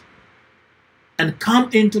world and come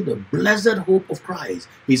into the blessed hope of Christ.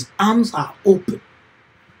 His arms are open.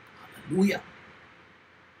 Hallelujah.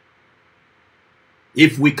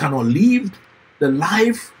 If we cannot live the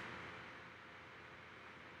life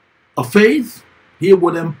of faith, He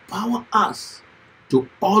will empower us to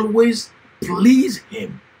always please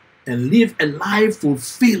Him and live a life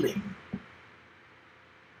fulfilling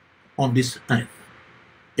on this earth.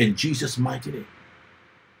 In Jesus' mighty name.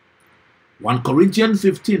 1 Corinthians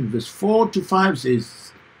 15 verse 4 to 5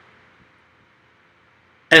 says,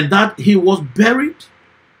 and that He was buried,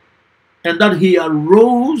 and that He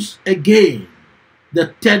arose again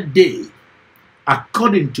the third day,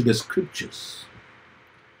 according to the scriptures,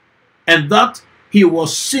 and that He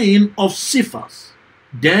was seen of Cephas,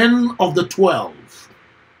 then of the 12.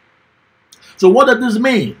 So what does this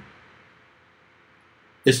mean?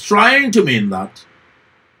 It's trying to mean that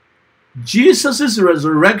Jesus'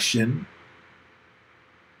 resurrection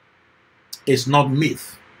is not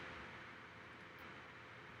myth.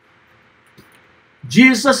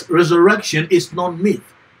 Jesus' resurrection is not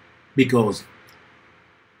myth, because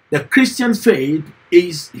the Christian faith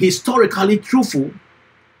is historically truthful,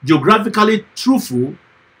 geographically truthful,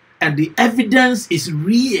 and the evidence is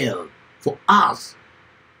real for us.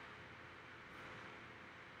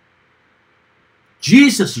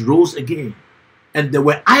 Jesus rose again, and there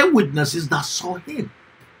were eyewitnesses that saw Him.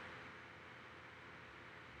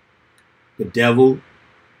 The devil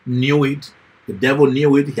knew it. The devil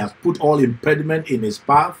knew it. He has put all impediment in his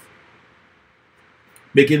path,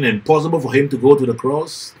 making it impossible for Him to go to the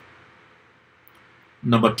cross.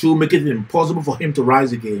 Number two, making it impossible for Him to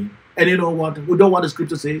rise again. And you know what? We know what the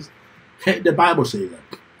scripture says. The Bible says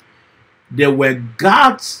that there were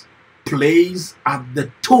guards placed at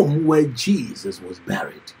the tomb where Jesus was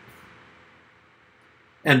buried.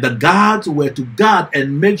 And the guards were to guard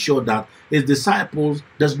and make sure that His disciples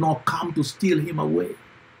does not come to steal Him away.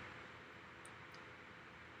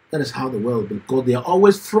 That is how the world, because they are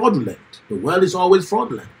always fraudulent. The world is always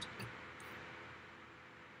fraudulent.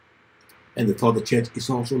 And they thought the church is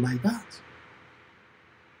also like that.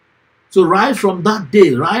 So right from that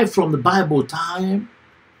day, right from the Bible time,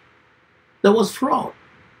 there was fraud.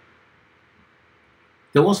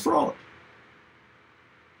 There was fraud.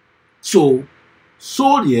 So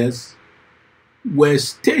soldiers were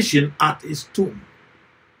stationed at His tomb.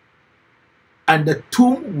 And the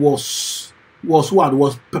tomb was what?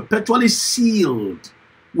 Was perpetually sealed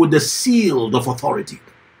with the seal of authority.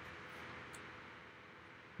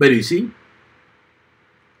 But you see,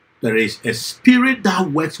 there is a spirit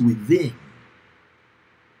that works within.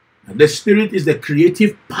 And the spirit is the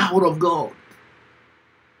creative power of God.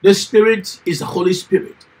 The spirit is the Holy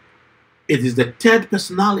Spirit. It is the third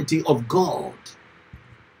personality of God.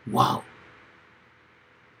 Wow.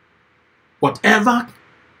 Whatever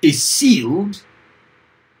is sealed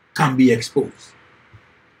can be exposed.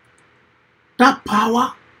 That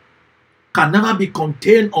power can never be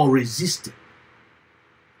contained or resisted.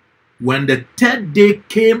 When the third day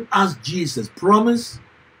came as Jesus promised,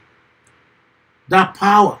 that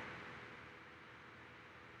power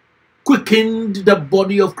quickened the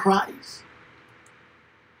body of Christ.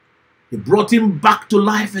 He brought Him back to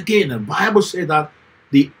life again. The Bible says that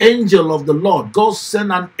the angel of the Lord, God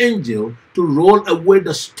sent an angel to roll away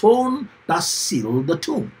the stone that sealed the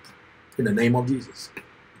tomb. In the name of Jesus.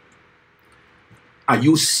 Are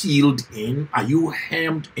you sealed in? Are you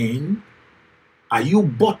hemmed in? Are you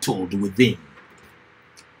bottled within?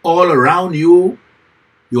 All around you,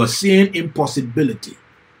 you are seeing impossibility,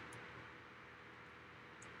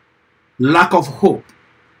 lack of hope,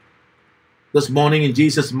 This morning, in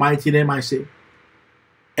Jesus' mighty name, I say,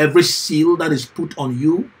 every seal that is put on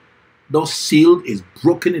you, that seal is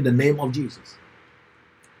broken in the name of Jesus.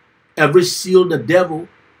 Every seal the devil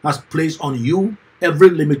has placed on you, every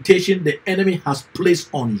limitation the enemy has placed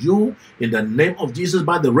on you, in the name of Jesus,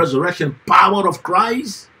 by the resurrection power of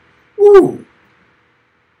Christ, ooh,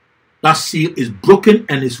 that seal is broken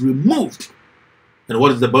and is removed. And what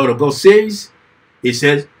does the word of God says? It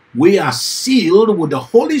says, we are sealed with the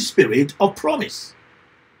Holy Spirit of promise.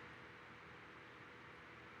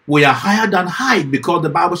 We are higher than high, because the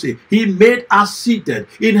Bible says he made us seated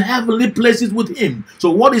in heavenly places with him.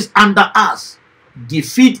 So what is under us?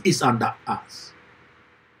 Defeat is under us.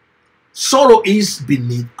 Sorrow is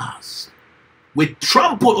beneath us. We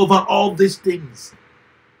trample over all these things.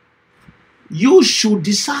 You should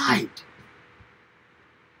decide.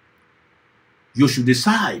 You should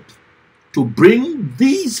decide to bring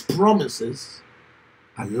these promises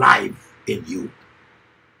alive in you.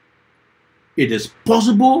 It is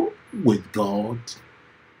possible with God,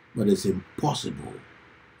 but it's impossible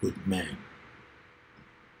with man.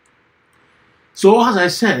 So as I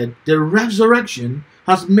said, the resurrection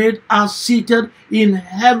has made us seated in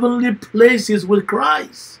heavenly places with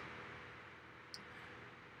Christ.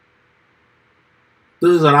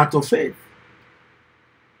 This is an act of faith.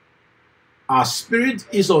 Our spirit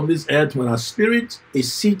is on this earth when our spirit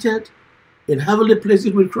is seated in heavenly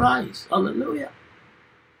places with Christ. Hallelujah.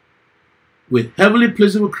 With heavenly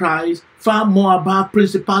places with Christ, far more above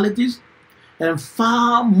principalities and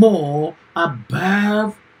far more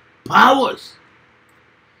above powers.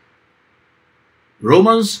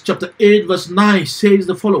 Romans chapter 8 verse 9 says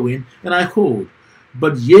the following, and I quote,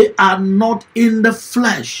 but ye are not in the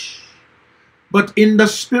flesh, but in the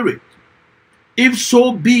Spirit, if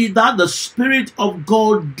so be that the Spirit of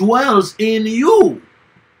God dwells in you.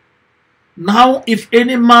 Now if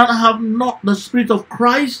any man have not the Spirit of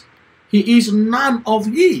Christ, he is none of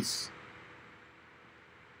his.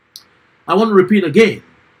 I want to repeat again.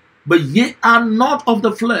 But ye are not of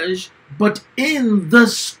the flesh, but in the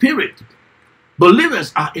Spirit.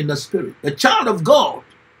 Believers are in the Spirit. The child of God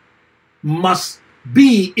must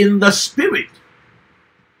be in the Spirit.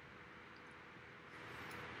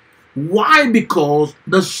 Why? Because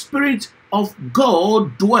the Spirit of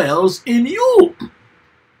God dwells in you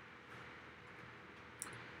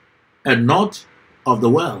and not of the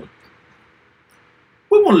world.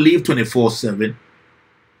 We won't live 24/7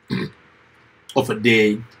 of a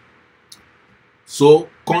day so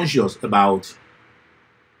conscious about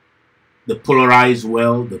the polarized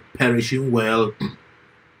world, the perishing world,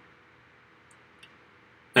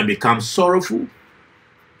 and become sorrowful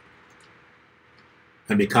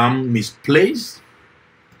and become misplaced.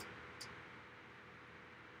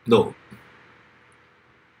 No.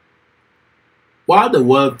 While the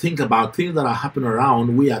world think about things that are happening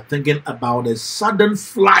around, we are thinking about a sudden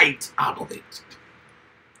flight out of it.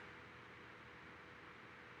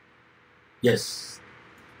 Yes,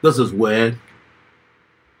 this is where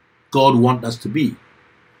God wants us to be.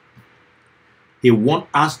 He wants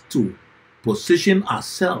us to position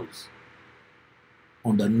ourselves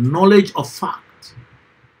on the knowledge of fact.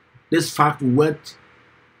 This fact worked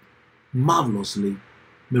marvelously,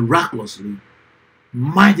 miraculously,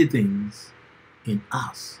 mighty things in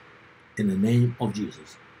us in the name of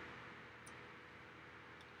Jesus.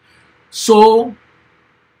 So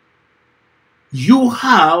you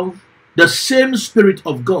have the same Spirit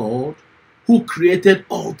of God who created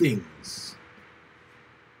all things.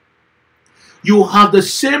 You have the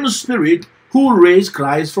same Spirit who raised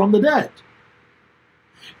Christ from the dead.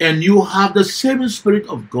 And you have the same Spirit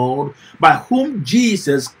of God by whom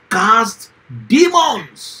Jesus cast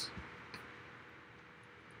demons.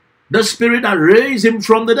 The Spirit that raised him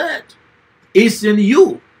from the dead is in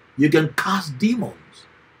you. You can cast demons.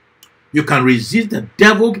 You can resist the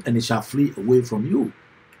devil and he shall flee away from you.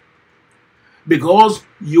 Because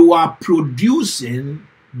you are producing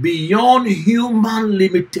beyond human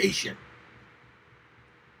limitation.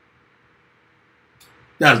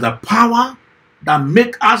 There's the power that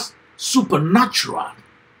makes us supernatural.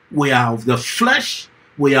 We are of the flesh,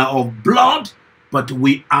 we are of blood, but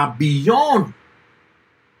we are beyond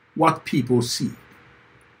what people see.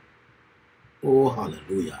 Oh,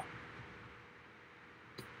 hallelujah.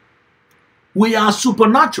 We are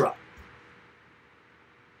supernatural.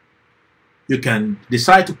 You can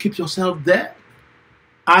decide to keep yourself there,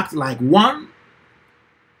 act like one,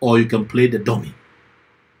 or you can play the dummy.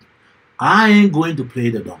 I ain't going to play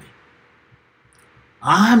the dummy.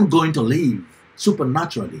 I'm going to live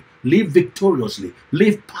supernaturally, live victoriously,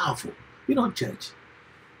 live powerful. You know, church,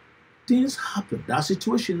 things happen. There are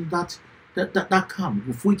situations that come,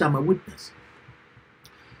 of which I'm a witness.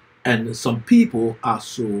 And some people are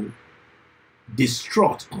so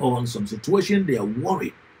distraught on some situation, they are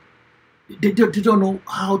worried. They don't know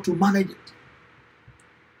how to manage it.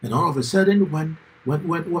 And all of a sudden, when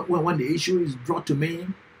the issue is brought to me,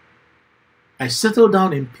 I settle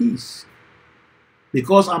down in peace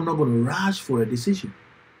because I'm not going to rush for a decision.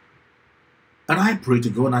 And I pray to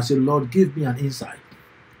God and I say, Lord, give me an insight.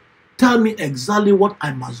 Tell me exactly what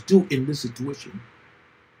I must do in this situation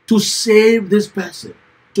to save this person,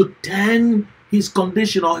 to turn his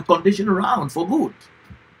condition or condition around for good.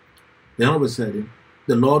 Then all of a sudden,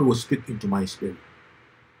 the Lord will speak into my spirit,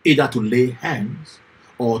 either to lay hands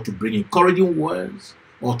or to bring encouraging words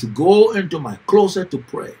or to go into my closet to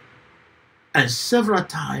pray. And several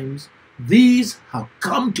times, these have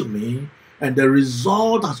come to me and the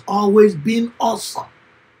result has always been awesome.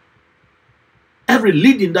 Every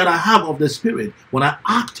leading that I have of the Spirit, when I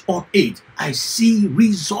act on it, I see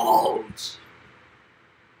results.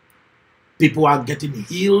 People are getting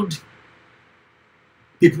healed.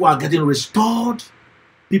 People are getting restored.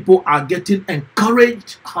 People are getting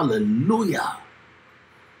encouraged. Hallelujah.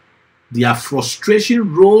 Their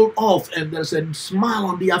frustration rolled off and there's a smile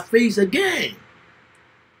on their face again.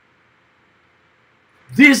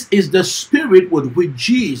 This is the spirit with which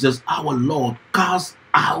Jesus, our Lord, cast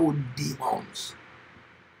out demons.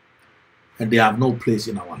 And they have no place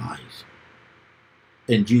in our lives.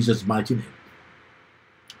 In Jesus' mighty name.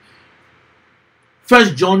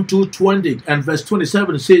 1 John 2:20 and verse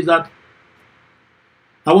 27 says that,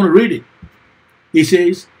 I want to read it. He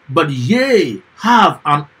says, but ye have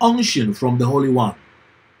an unction from the Holy One,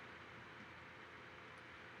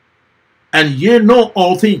 and ye know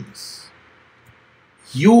all things.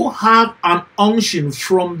 You have an unction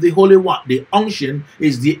from the Holy One. The unction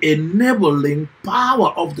is the enabling power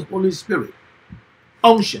of the Holy Spirit.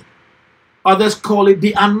 Unction. Others call it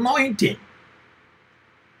the anointing.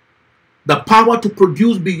 The power to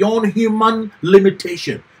produce beyond human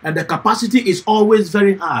limitation. And the capacity is always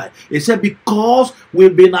very high. It said because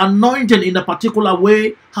we've been anointed in a particular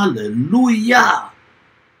way. Hallelujah.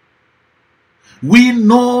 We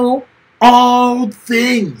know all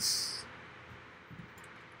things.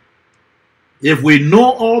 If we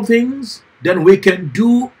know all things, then we can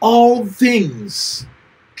do all things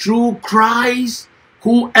through Christ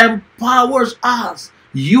who empowers us.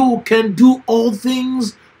 You can do all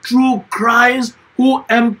things through Christ who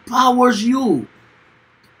empowers you.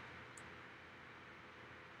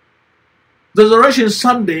 The Resurrection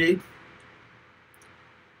Sunday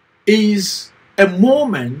is a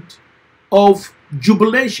moment of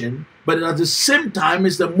jubilation, but at the same time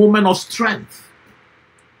it's the moment of strength.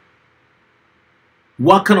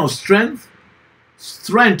 What kind of strength?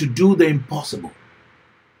 Strength to do the impossible.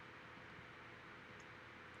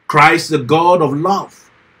 Christ, the God of love.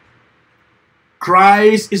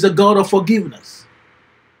 Christ is the God of forgiveness.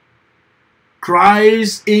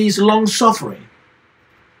 Christ is long-suffering.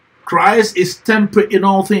 Christ is temperate in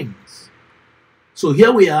all things. So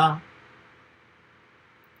here we are.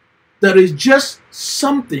 There is just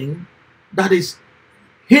something that is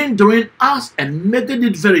hindering us and making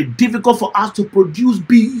it very difficult for us to produce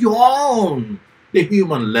beyond the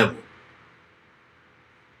human level.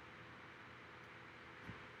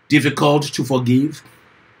 Difficult to forgive.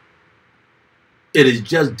 It is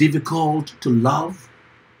just difficult to love.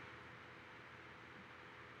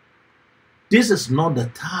 This is not the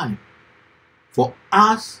time for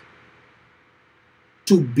us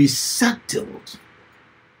to be settled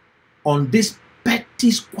on these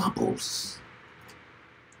petty squabbles.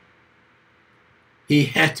 He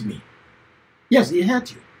hurt me. Yes, he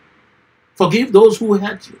hurt you. Forgive those who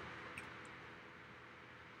hurt you.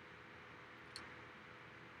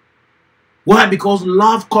 Why? Because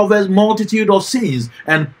love covers multitude of sins,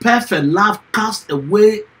 and perfect love casts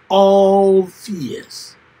away all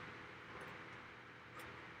fears.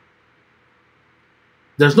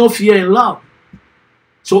 There's no fear in love.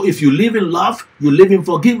 So if you live in love, you live in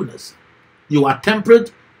forgiveness. You are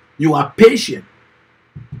temperate, you are patient,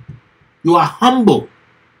 you are humble.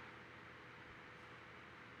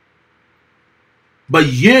 But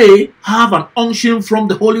ye have an unction from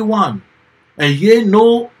the Holy One, and ye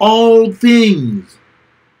know all things.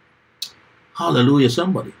 Hallelujah,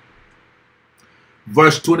 somebody.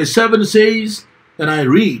 Verse 27 says, and I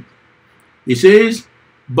read, it says,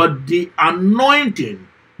 but the anointing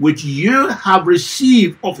which ye have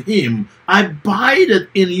received of him abideth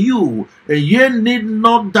in you, and ye need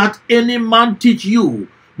not that any man teach you,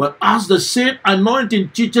 but as the same anointing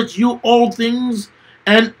teacheth you all things,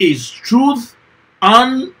 and is truth,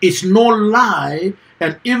 and is no lie,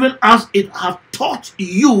 and even as it hath taught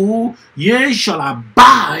you, ye shall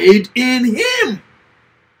abide in him.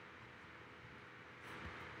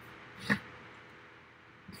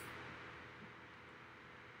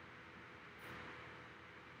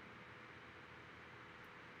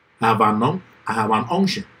 I have an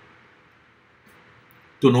unction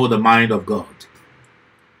to know the mind of God.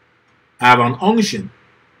 I have an unction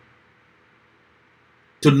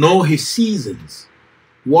to know his seasons,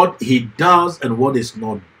 what he does and what he's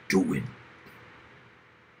not doing.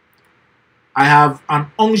 I have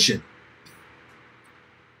an unction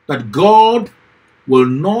that God will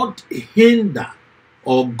not hinder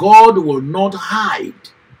or God will not hide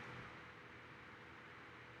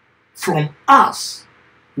from us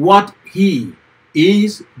what he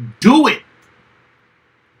is doing.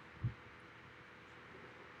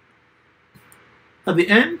 At the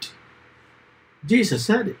end, Jesus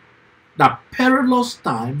said it, that perilous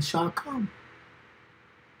times shall come.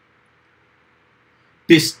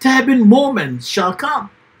 Disturbing moments shall come.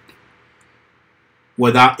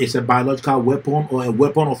 Whether it's a biological weapon or a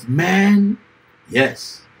weapon of man,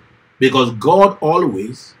 yes. Because God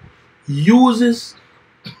always uses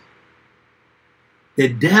the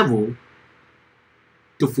devil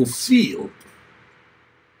to fulfill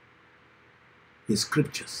his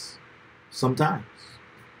scriptures. Sometimes,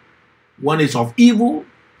 when it's of evil,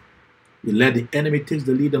 we let the enemy take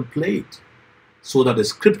the lead and play it so that the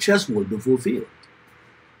scriptures will be fulfilled.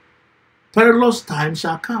 Perilous times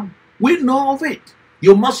shall come. We know of it.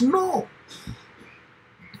 You must know.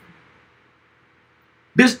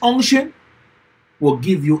 This unction will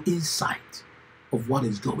give you insight of what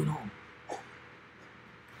is going on.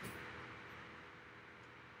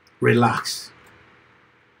 Relax.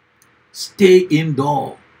 Stay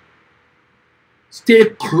indoor. Stay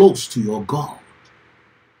close to your God.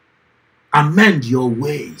 Amend your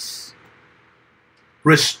ways.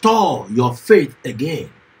 Restore your faith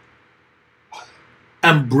again.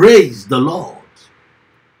 Embrace the Lord.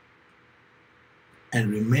 And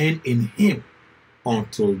remain in him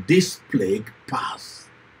until this plague pass.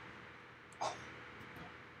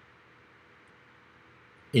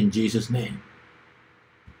 In Jesus' name.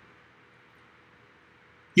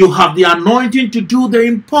 You have the anointing to do the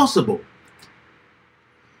impossible.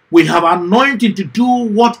 We have anointing to do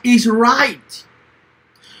what is right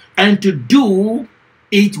and to do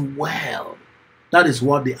it well. That is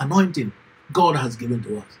what the anointing God has given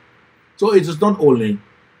to us. So it is not only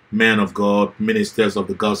men of God, ministers of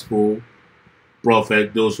the gospel,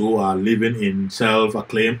 prophets, those who are living in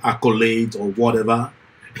self-acclaim, accolades or whatever.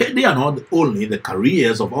 They are not only the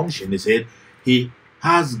careers of unction. He said he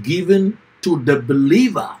has given to the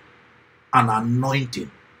believer an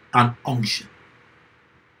anointing, an unction.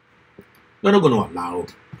 You're not going to allow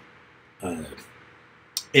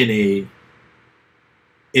any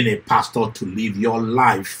pastor to live your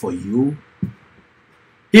life for you.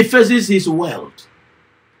 He faces his world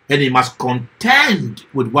and he must contend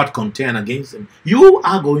with what contend against him. You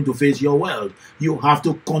are going to face your world. You have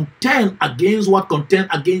to contend against what contend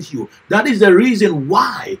against you. That is the reason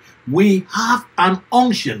why we have an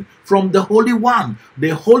unction from the Holy One. The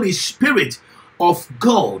Holy Spirit of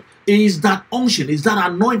God is that unction, is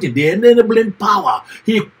that anointing, the enabling power.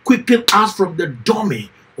 He quickened us from the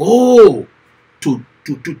dummy, to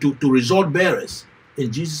result bearers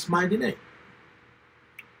in Jesus' mighty name.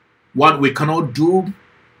 What we cannot do,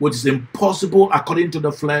 which is impossible according to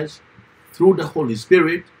the flesh, through the Holy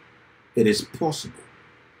Spirit, it is possible.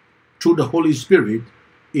 Through the Holy Spirit,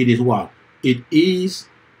 it is what? It is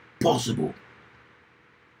possible.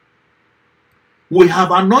 We have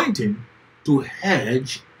anointing to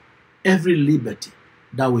hedge every liberty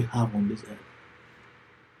that we have on this earth.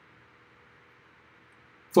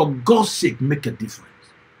 For God's sake, make a difference.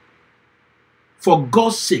 For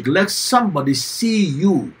God's sake, let somebody see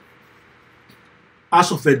you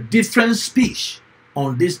as of a different speech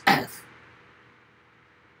on this earth.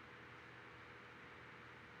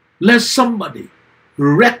 Let somebody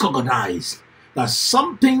recognize that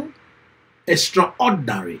something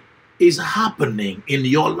extraordinary is happening in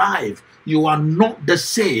your life. You are not the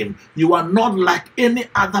same. You are not like any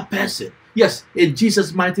other person. Yes, in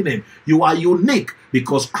Jesus' mighty name, you are unique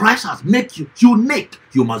because Christ has made you unique.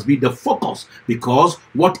 You must be the focus because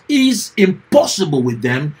what is impossible with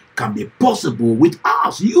them can be possible with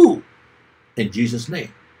us, you. In Jesus'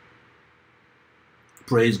 name.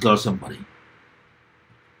 Praise God, somebody.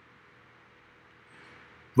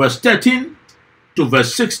 Verse 13 to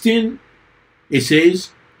verse 16, it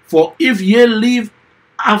says, "For if ye live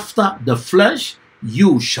after the flesh,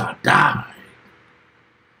 you shall die.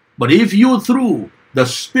 But if you through the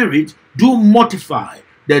Spirit do mortify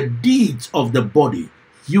the deeds of the body,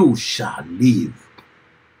 you shall live."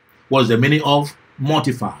 What's the meaning of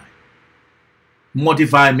mortify?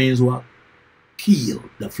 Mortify means what? Kill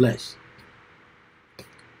the flesh.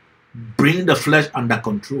 Bring the flesh under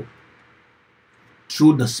control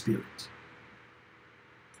through the Spirit.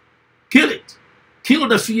 Kill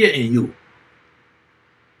the fear in you.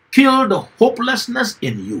 Kill the hopelessness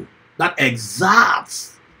in you that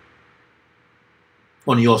exerts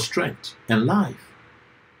on your strength and life.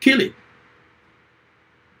 Kill it.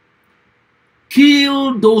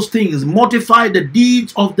 Kill those things. Mortify the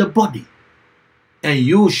deeds of the body, and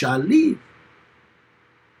you shall live.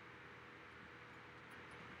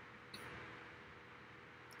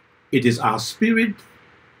 It is our spirit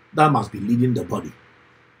that must be leading the body.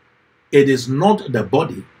 It is not the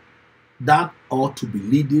body that ought to be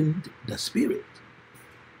leading the spirit.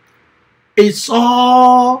 It's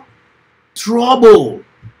all trouble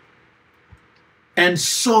and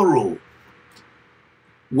sorrow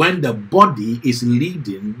when the body is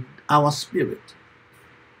leading our spirit.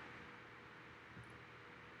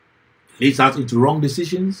 It leads us into wrong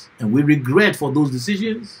decisions, and we regret for those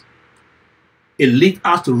decisions. It leads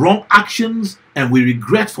us to wrong actions, and we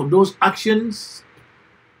regret for those actions.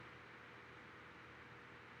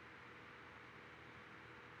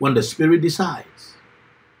 When the Spirit decides,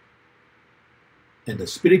 and the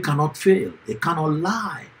Spirit cannot fail, it cannot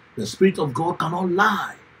lie. The Spirit of God cannot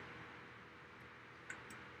lie.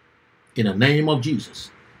 In the name of Jesus.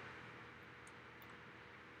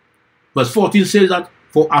 Verse 14 says that,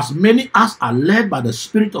 for as many as are led by the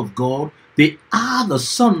Spirit of God, they are the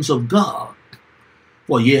sons of God.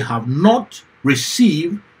 For ye have not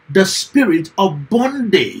received the spirit of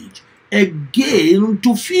bondage again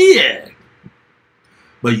to fear,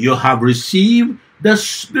 but you have received the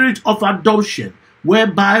spirit of adoption,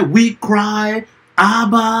 whereby we cry,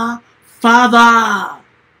 Abba, Father.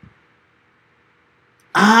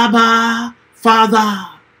 Abba,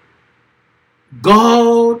 Father.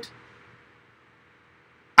 God,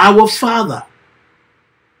 our Father,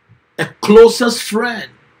 a closest friend,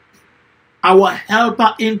 our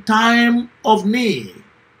helper in time of need.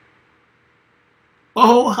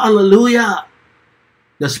 Oh, hallelujah.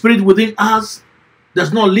 The Spirit within us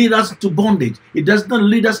does not lead us to bondage. It does not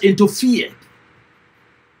lead us into fear.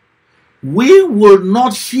 We will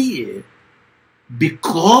not fear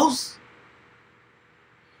because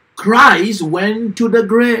Christ went to the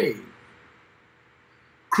grave.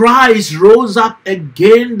 Christ rose up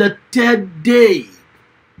again the third day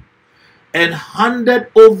and handed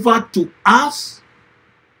over to us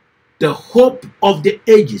the hope of the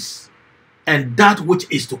ages and that which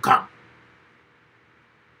is to come.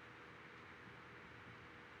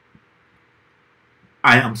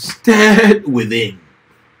 I am stirred within.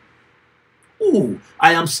 Ooh,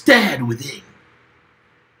 I am stirred within.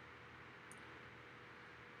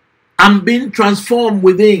 I'm being transformed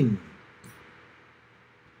within.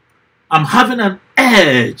 I'm having an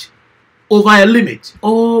edge over a limit.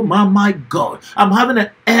 Oh my God. I'm having an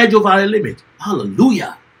edge over a limit.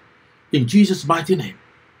 Hallelujah. In Jesus' mighty name.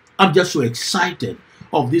 I'm just so excited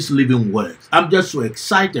of these living words. I'm just so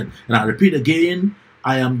excited. And I repeat again,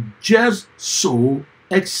 I am just so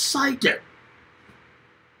excited.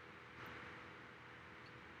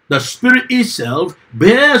 The Spirit itself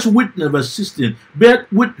bears witness, verse 16, bears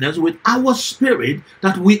witness with our spirit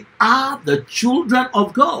that we are the children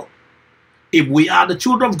of God. If we are the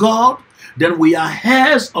children of God, then we are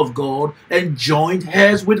heirs of God and joint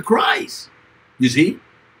heirs with Christ. You see,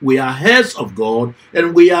 we are heirs of God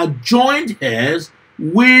and we are joint heirs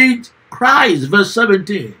with Christ. Verse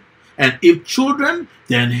 17. And if children,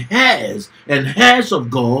 then heirs, and heirs of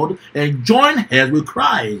God, and joint heirs with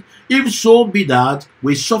Christ. If so be that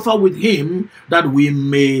we suffer with him, that we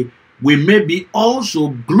may be also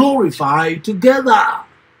glorified together.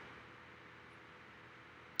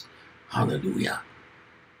 Hallelujah.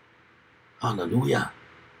 Hallelujah.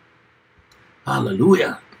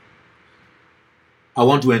 Hallelujah. I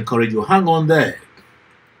want to encourage you. Hang on there.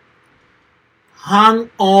 Hang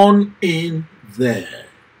on in there.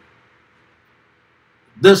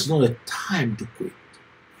 This is not a time to quit.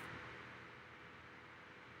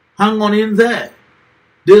 Hang on in there.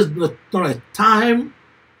 This is not a time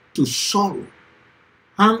to sorrow.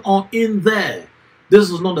 Hang on in there.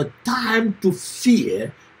 This is not a time to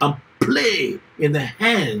fear and play in the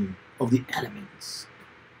hand of the elements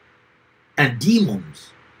and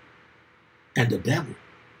demons and the devil.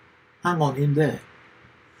 Hang on in there.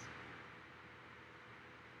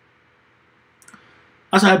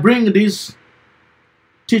 As I bring this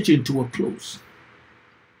teaching to a close,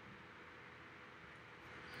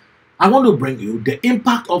 I want to bring you the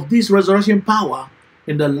impact of this resurrection power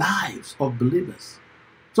in the lives of believers.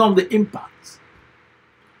 Some of the impacts.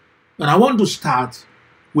 And I want to start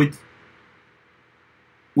with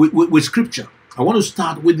scripture. I want to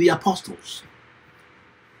start with the apostles.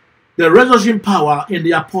 The resurrection power in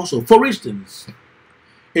the apostle. For instance,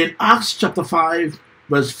 in Acts chapter 5,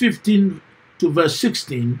 verse 15 to verse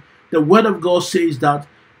 16, the word of God says that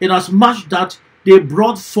inasmuch that they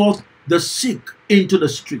brought forth the sick into the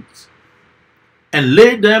streets and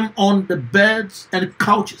laid them on the beds and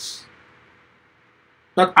couches,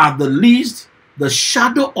 that at the least the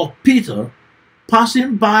shadow of Peter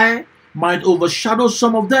passing by might overshadow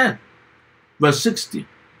some of them. Verse 16,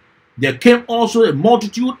 there came also a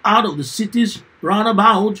multitude out of the cities round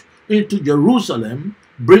about into Jerusalem,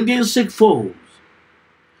 bringing sick folks,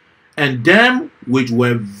 and them which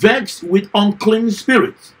were vexed with unclean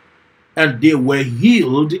spirits, and they were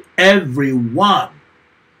healed every one.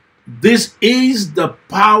 This is the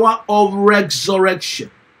power of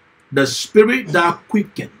resurrection, the spirit that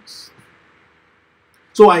quickens.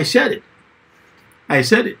 So I said it. I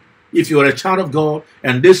said it. If you are a child of God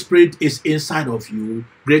and this spirit is inside of you,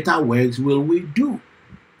 greater works will we do.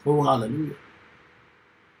 Oh, hallelujah.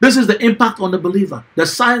 This is the impact on the believer. The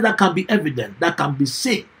signs that can be evident, that can be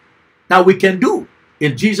seen, that we can do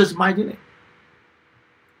in Jesus' mighty name.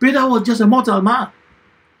 Peter was just a mortal man.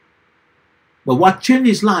 But what changed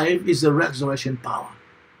his life is the resurrection power.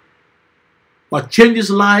 What changed his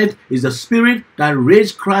life is the spirit that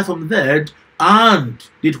raised Christ from the dead and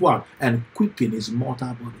did what? And quickened his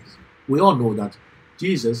mortal bodies. We all know that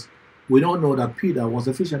Jesus, we don't know that Peter was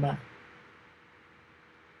a fisherman,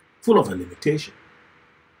 full of a limitation.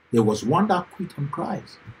 There was one that quit on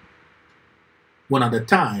Christ, when at the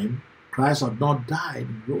time Christ had not died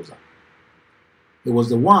and rose up. It was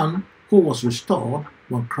the one who was restored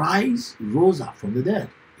when Christ rose up from the dead.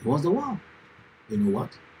 It was the one. You know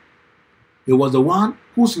what? It was the one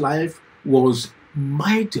whose life was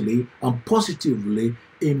mightily and positively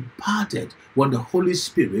imparted when the Holy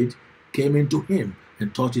Spirit came into him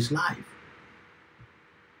and touched his life.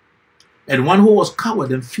 And one who was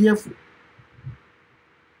coward and fearful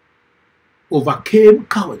overcame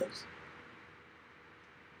cowardice.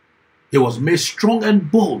 He was made strong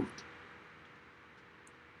and bold.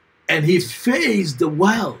 And he faced the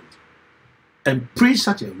world and preached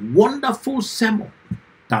such a wonderful sermon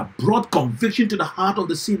that brought conviction to the heart of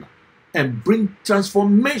the sinner and bring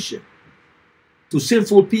transformation to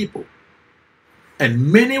sinful people.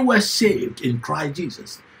 And many were saved in Christ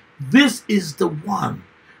Jesus. This is the one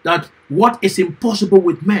that what is impossible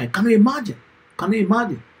with man. Can you imagine? Can you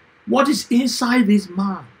imagine? What is inside this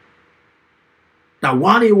man? That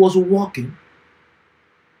while he was walking,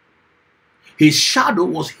 his shadow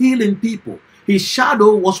was healing people. His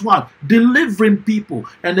shadow was what? Delivering people.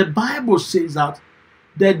 And the Bible says that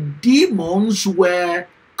the demons were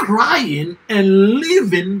crying and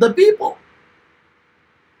leaving the people.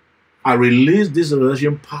 I release this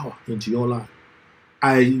resurrection power into your life.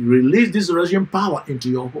 I release this resurrection power into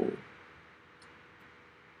your home.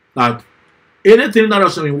 That anything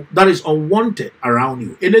that is unwanted around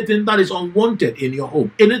you, anything that is unwanted in your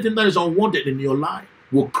home, anything that is unwanted in your life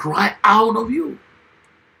will cry out of you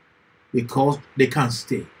because they can't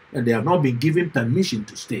stay and they have not been given permission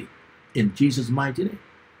to stay in Jesus' mighty name.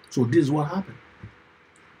 So this is what happened.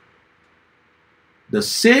 The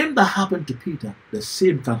same that happened to Peter, the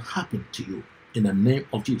same can happen to you in the name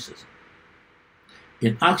of Jesus.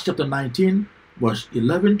 In Acts chapter 19, verse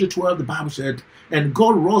 11 to 12, the Bible said, and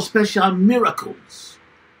God wrought special miracles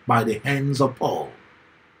by the hands of Paul,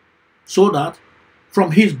 so that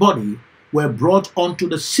from his body were brought unto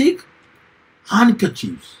the sick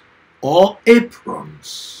handkerchiefs or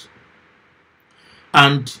aprons,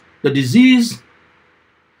 and the disease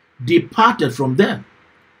departed from them,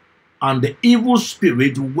 and the evil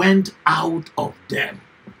spirit went out of them.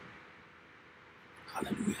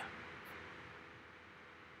 Hallelujah.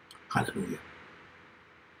 Hallelujah.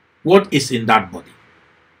 What is in that body?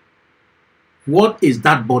 What is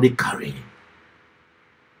that body carrying?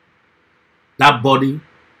 That body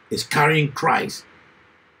is carrying Christ.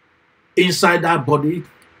 Inside that body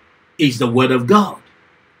is the Word of God.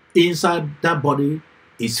 Inside that body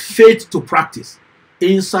is faith to practice.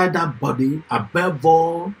 Inside that body, above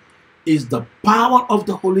all, is the power of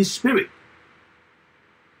the Holy Spirit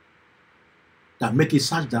that make it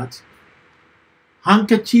such that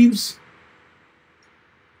handkerchiefs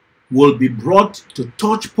will be brought to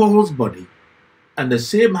touch Paul's body, and the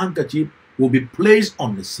same handkerchief will be placed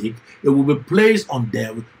on the sick. It will be placed on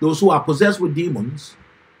them, those who are possessed with demons,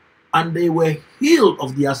 and they were healed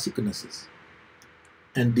of their sicknesses,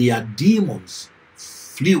 and their demons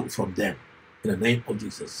flew from them in the name of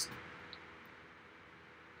Jesus.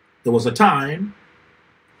 There was a time,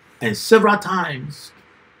 and several times,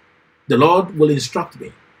 the Lord will instruct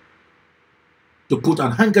me to put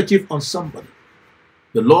a handkerchief on somebody.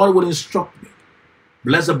 The Lord will instruct me.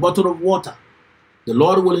 Bless a bottle of water. The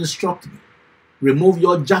Lord will instruct me. Remove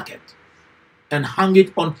your jacket and hang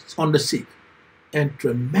it on the sick. and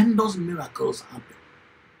tremendous miracles happen.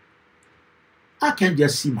 I can't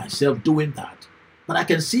just see myself doing that, but I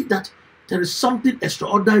can see that there is something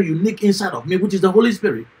extraordinary, unique inside of me, which is the Holy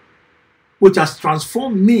Spirit, which has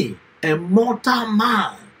transformed me, a mortal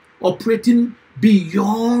man, operating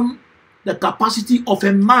beyond the capacity of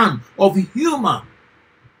a man, of a human.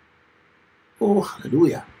 Oh,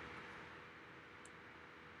 hallelujah.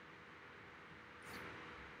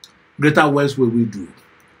 Greater works will we do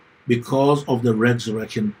because of the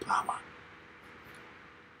resurrection power.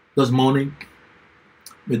 This morning,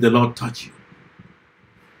 may the Lord touch you.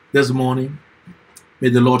 This morning, may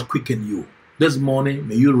the Lord quicken you. This morning,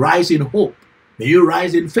 may you rise in hope. May you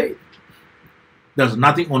rise in faith. There's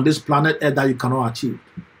nothing on this planet Earth that you cannot achieve.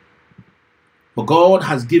 For God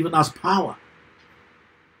has given us power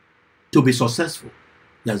to be successful.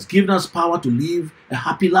 He has given us power to live a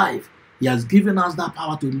happy life. He has given us that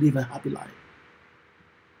power to live a happy life.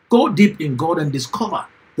 Go deep in God and discover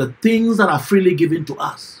the things that are freely given to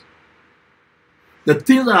us. The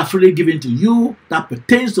things that are freely given to you that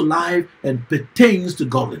pertains to life and pertains to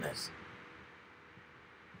godliness.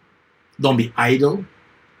 Don't be idle,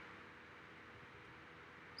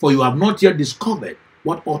 for you have not yet discovered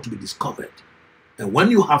what ought to be discovered. And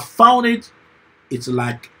when you have found it, it's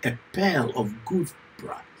like a pearl of good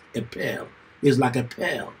price. A pearl is like a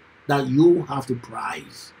pearl that you have to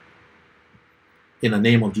prize. In the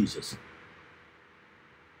name of Jesus.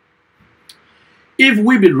 If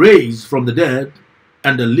we be raised from the dead,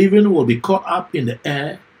 and the living will be caught up in the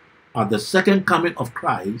air at the second coming of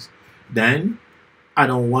Christ, then I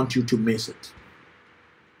don't want you to miss it.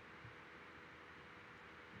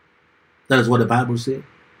 That is what the Bible says.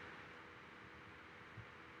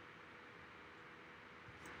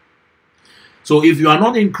 So if you are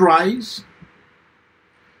not in Christ,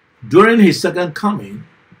 during his second coming,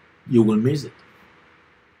 you will miss it.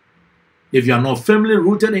 If you are not firmly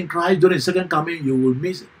rooted in Christ during his second coming, you will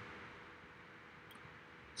miss it.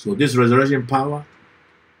 So this resurrection power,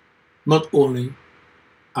 not only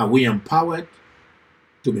are we empowered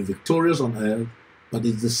to be victorious on earth, but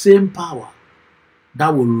it's the same power that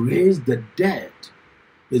will raise the dead.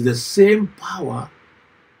 It's the same power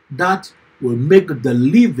that will make the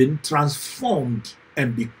living transformed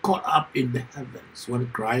and be caught up in the heavens when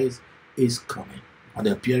Christ is coming, at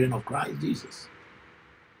the appearing of Christ Jesus.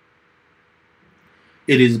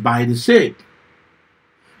 It is by the same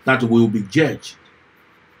that we will be judged.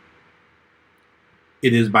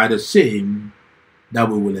 It is by the same that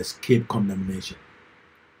we will escape condemnation.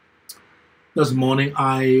 This morning,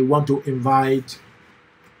 I want to invite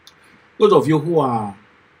those of you who are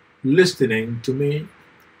listening to me,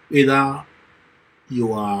 either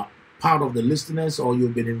you are part of the listeners or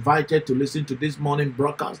you've been invited to listen to this morning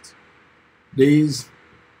broadcast. This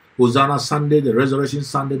Hosanna Sunday, the Resurrection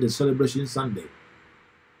Sunday, the Celebration Sunday.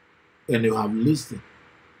 And you have listened.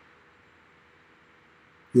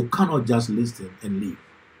 You cannot just listen and leave.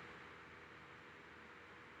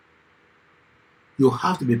 You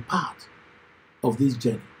have to be part of this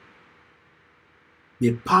journey.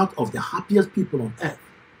 Be part of the happiest people on earth.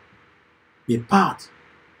 Be part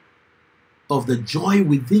of the joy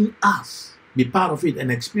within us. Be part of it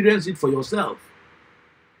and experience it for yourself.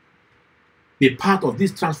 Be part of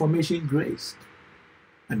this transformation grace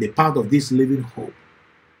and be part of this living hope.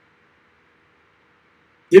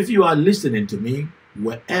 If you are listening to me,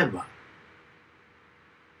 wherever,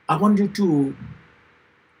 I want you to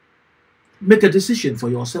make a decision for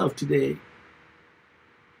yourself today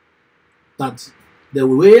that the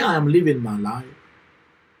way I am living my life,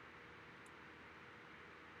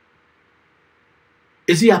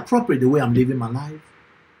 is it appropriate the way I'm living my life?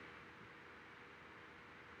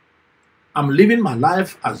 I'm living my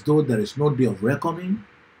life as though there is no day of reckoning.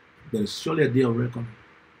 There is surely a day of reckoning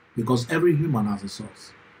because every human has a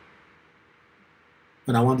source.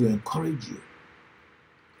 And I want to encourage you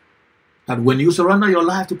that when you surrender your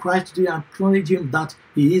life to Christ today, acknowledge him that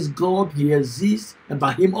he is God, he exists, and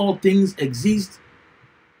by him all things exist,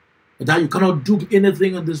 and that you cannot do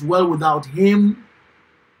anything in this world without him,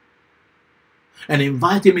 and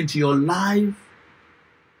invite him into your life,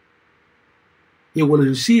 he will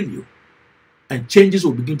receive you, and changes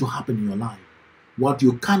will begin to happen in your life. What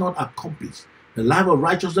you cannot accomplish, the life of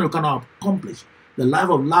righteousness you cannot accomplish, the life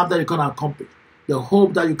of love that you cannot accomplish, the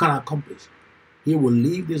hope that you can accomplish, he will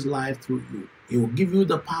live this life through you. He will give you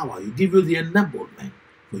the power. He will give you the enablement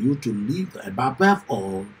for you to live. And above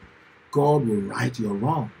all, God will right your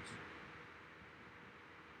wrongs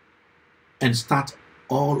and start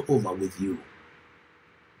all over with you.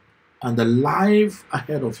 And the life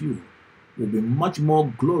ahead of you will be much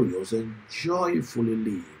more glorious and joyfully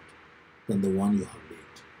lived than the one you have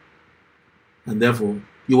lived. And therefore,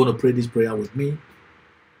 you want to pray this prayer with me.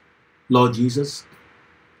 Lord Jesus,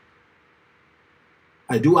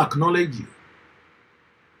 I do acknowledge you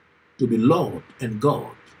to be Lord and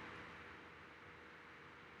God.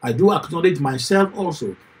 I do acknowledge myself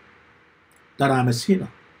also that I am a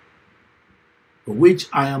sinner, for which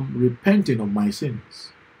I am repenting of my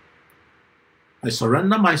sins. I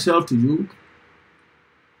surrender myself to you,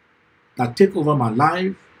 that take over my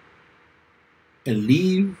life and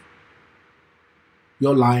live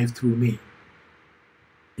your life through me.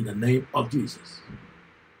 In the name of Jesus.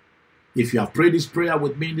 If you have prayed this prayer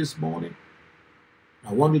with me this morning,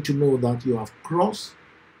 I want you to know that you have crossed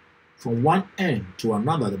from one end to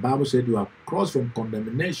another. The Bible said you have crossed from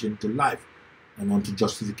condemnation to life and on to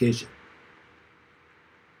justification.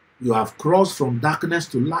 You have crossed from darkness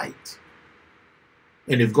to light.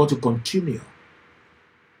 And you've got to continue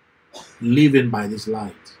living by this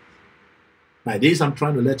light. By this, I'm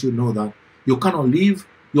trying to let you know that you cannot live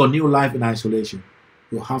your new life in isolation.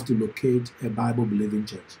 You have to locate a Bible-believing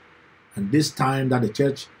church. And this time that the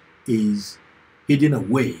church is hidden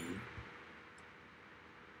away,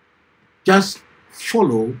 just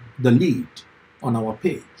follow the lead on our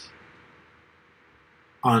page.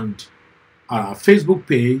 And on our Facebook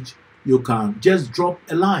page, you can just drop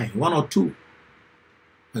a line, one or two,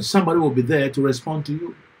 and somebody will be there to respond to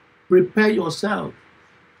you. Prepare yourself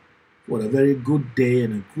for a very good day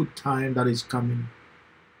and a good time that is coming.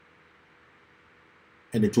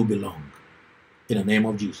 And it will be long. In the name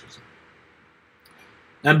of Jesus.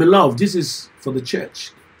 And beloved, this is for the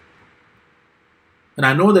church. And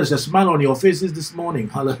I know there's a smile on your faces this morning.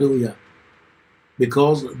 Hallelujah.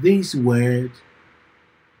 Because these words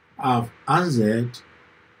have answered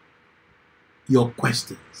your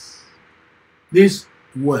questions. This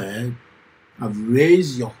word have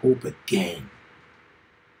raised your hope again.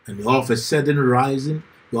 And you're all of a sudden rising.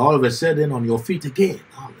 You're all of a sudden on your feet again.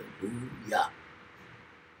 Hallelujah.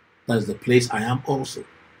 That's the place I am also.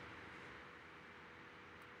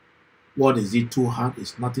 What is it too hard?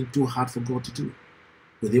 It's nothing too hard for God to do.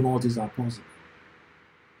 With Him all things are possible.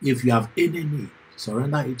 If you have any need,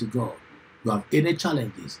 surrender it to God. You have any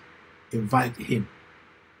challenges, invite Him.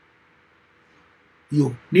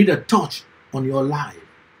 You need a touch on your life.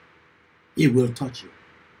 He will touch you.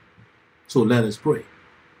 So let us pray.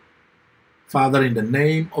 Father, in the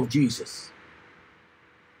name of Jesus,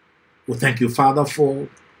 we thank you, Father, for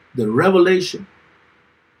the revelation,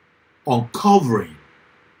 uncovering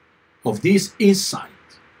of this insight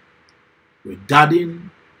regarding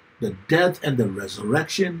the death and the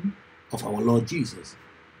resurrection of our Lord Jesus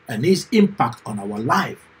and His impact on our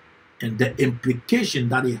life and the implication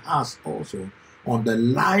that He has also on the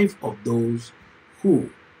life of those who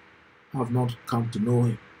have not come to know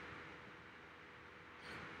Him.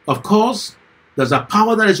 Of course, there's a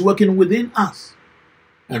power that is working within us,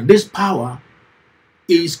 and this power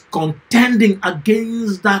is contending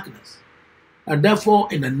against darkness. And therefore,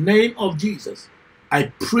 in the name of Jesus,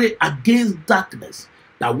 I pray against darkness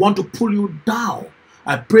that want to pull you down.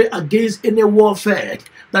 I pray against any warfare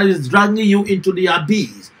that is dragging you into the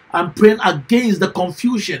abyss. I'm praying against the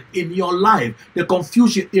confusion in your life, the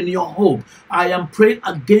confusion in your hope. I am praying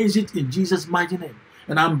against it in Jesus' mighty name.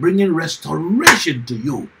 And I'm bringing restoration to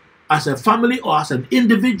you as a family or as an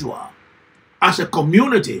individual, as a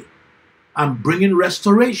community. I'm bringing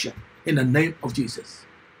restoration in the name of Jesus.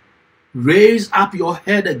 Raise up your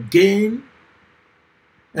head again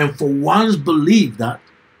and for once believe that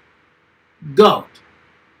God,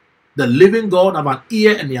 the living God, have an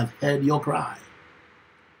ear and He has heard your cry.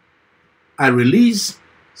 I release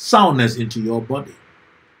soundness into your body.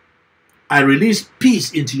 I release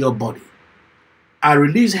peace into your body. I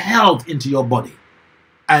release health into your body.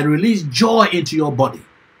 I release joy into your body.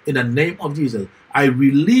 In the name of Jesus. I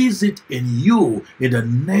release it in you in the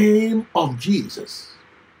name of Jesus.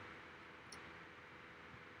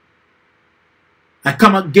 I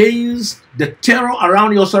come against the terror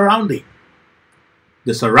around your surrounding.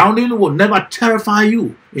 The surrounding will never terrify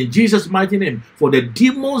you in Jesus' mighty name. For the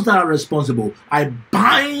demons that are responsible, I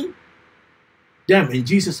bind them in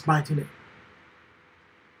Jesus' mighty name.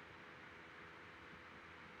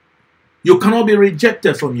 You cannot be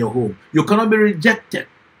rejected from your home. You cannot be rejected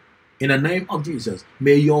in the name of Jesus.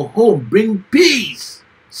 May your home bring peace,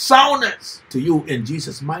 soundness to you in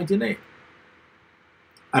Jesus' mighty name.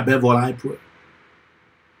 Above all, I pray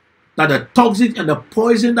that the toxic and the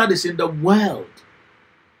poison that is in the world,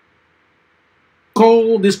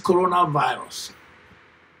 call this coronavirus,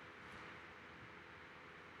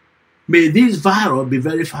 may this virus be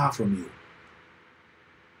very far from you.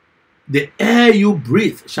 The air you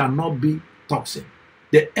breathe shall not be toxic.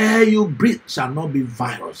 The air you breathe shall not be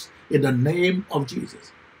virus, in the name of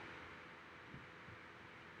Jesus.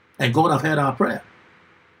 And God have heard our prayer.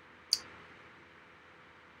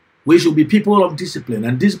 We should be people of discipline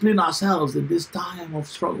and discipline ourselves in this time of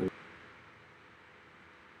struggle.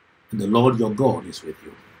 And the Lord your God is with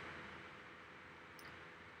you.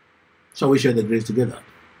 Shall we share the grace together?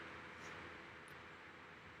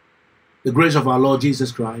 The grace of our Lord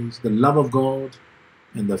Jesus Christ, the love of God,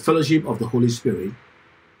 and the fellowship of the Holy Spirit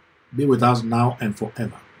be with us now and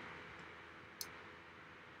forever.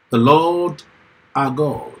 The Lord our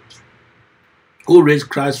God, who raised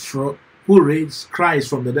Christ from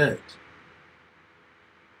the dead,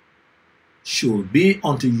 should be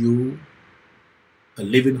unto you a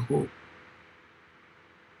living hope,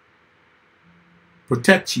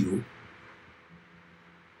 protect you,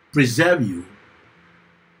 preserve you,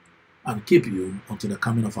 and keep you until the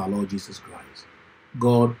coming of our Lord Jesus Christ.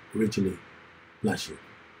 God richly bless you.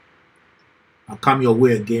 I'll come your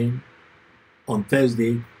way again on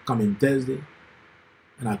Thursday, coming Thursday,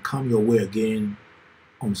 and I'll come your way again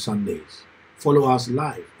on Sundays. Follow us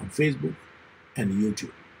live on Facebook and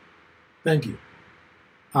YouTube. Thank you.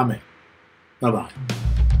 Amen. Bye-bye.